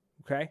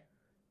 Okay?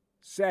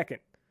 Second,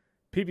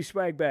 PB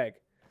Swag Bag.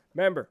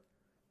 Remember,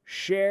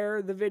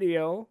 share the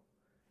video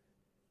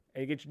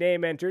and you get your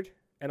name entered,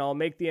 and I'll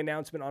make the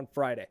announcement on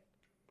Friday.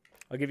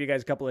 I'll give you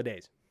guys a couple of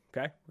days.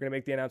 Okay? We're going to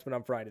make the announcement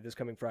on Friday, this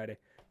coming Friday,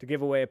 to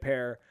give away a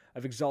pair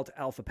of Exalt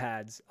Alpha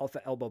pads,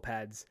 Alpha elbow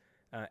pads,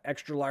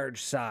 extra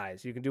large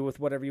size. You can do with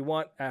whatever you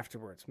want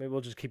afterwards. Maybe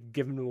we'll just keep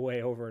giving them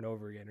away over and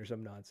over again or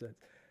some nonsense.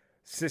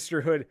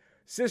 Sisterhood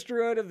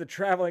of the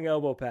traveling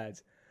elbow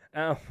pads.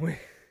 What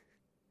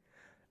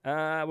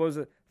was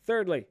it?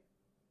 Thirdly,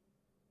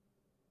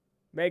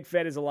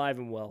 MagFed is alive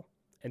and well,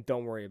 and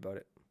don't worry about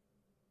it.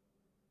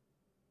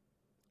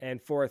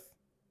 And fourth,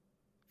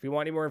 if you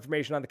want any more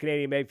information on the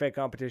Canadian MagFed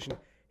competition,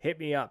 hit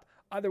me up.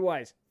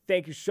 Otherwise,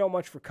 thank you so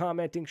much for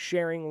commenting,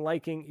 sharing,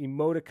 liking,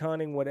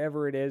 emoticoning,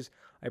 whatever it is.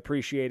 I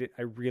appreciate it.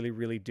 I really,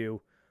 really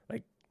do.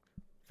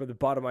 From the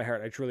bottom of my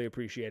heart, I truly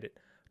appreciate it.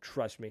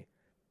 Trust me.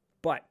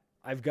 But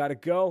I've got to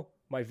go.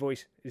 My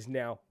voice is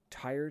now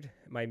tired.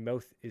 My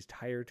mouth is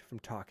tired from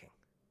talking.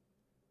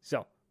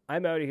 So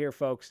I'm out of here,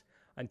 folks.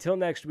 Until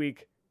next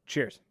week,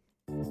 cheers.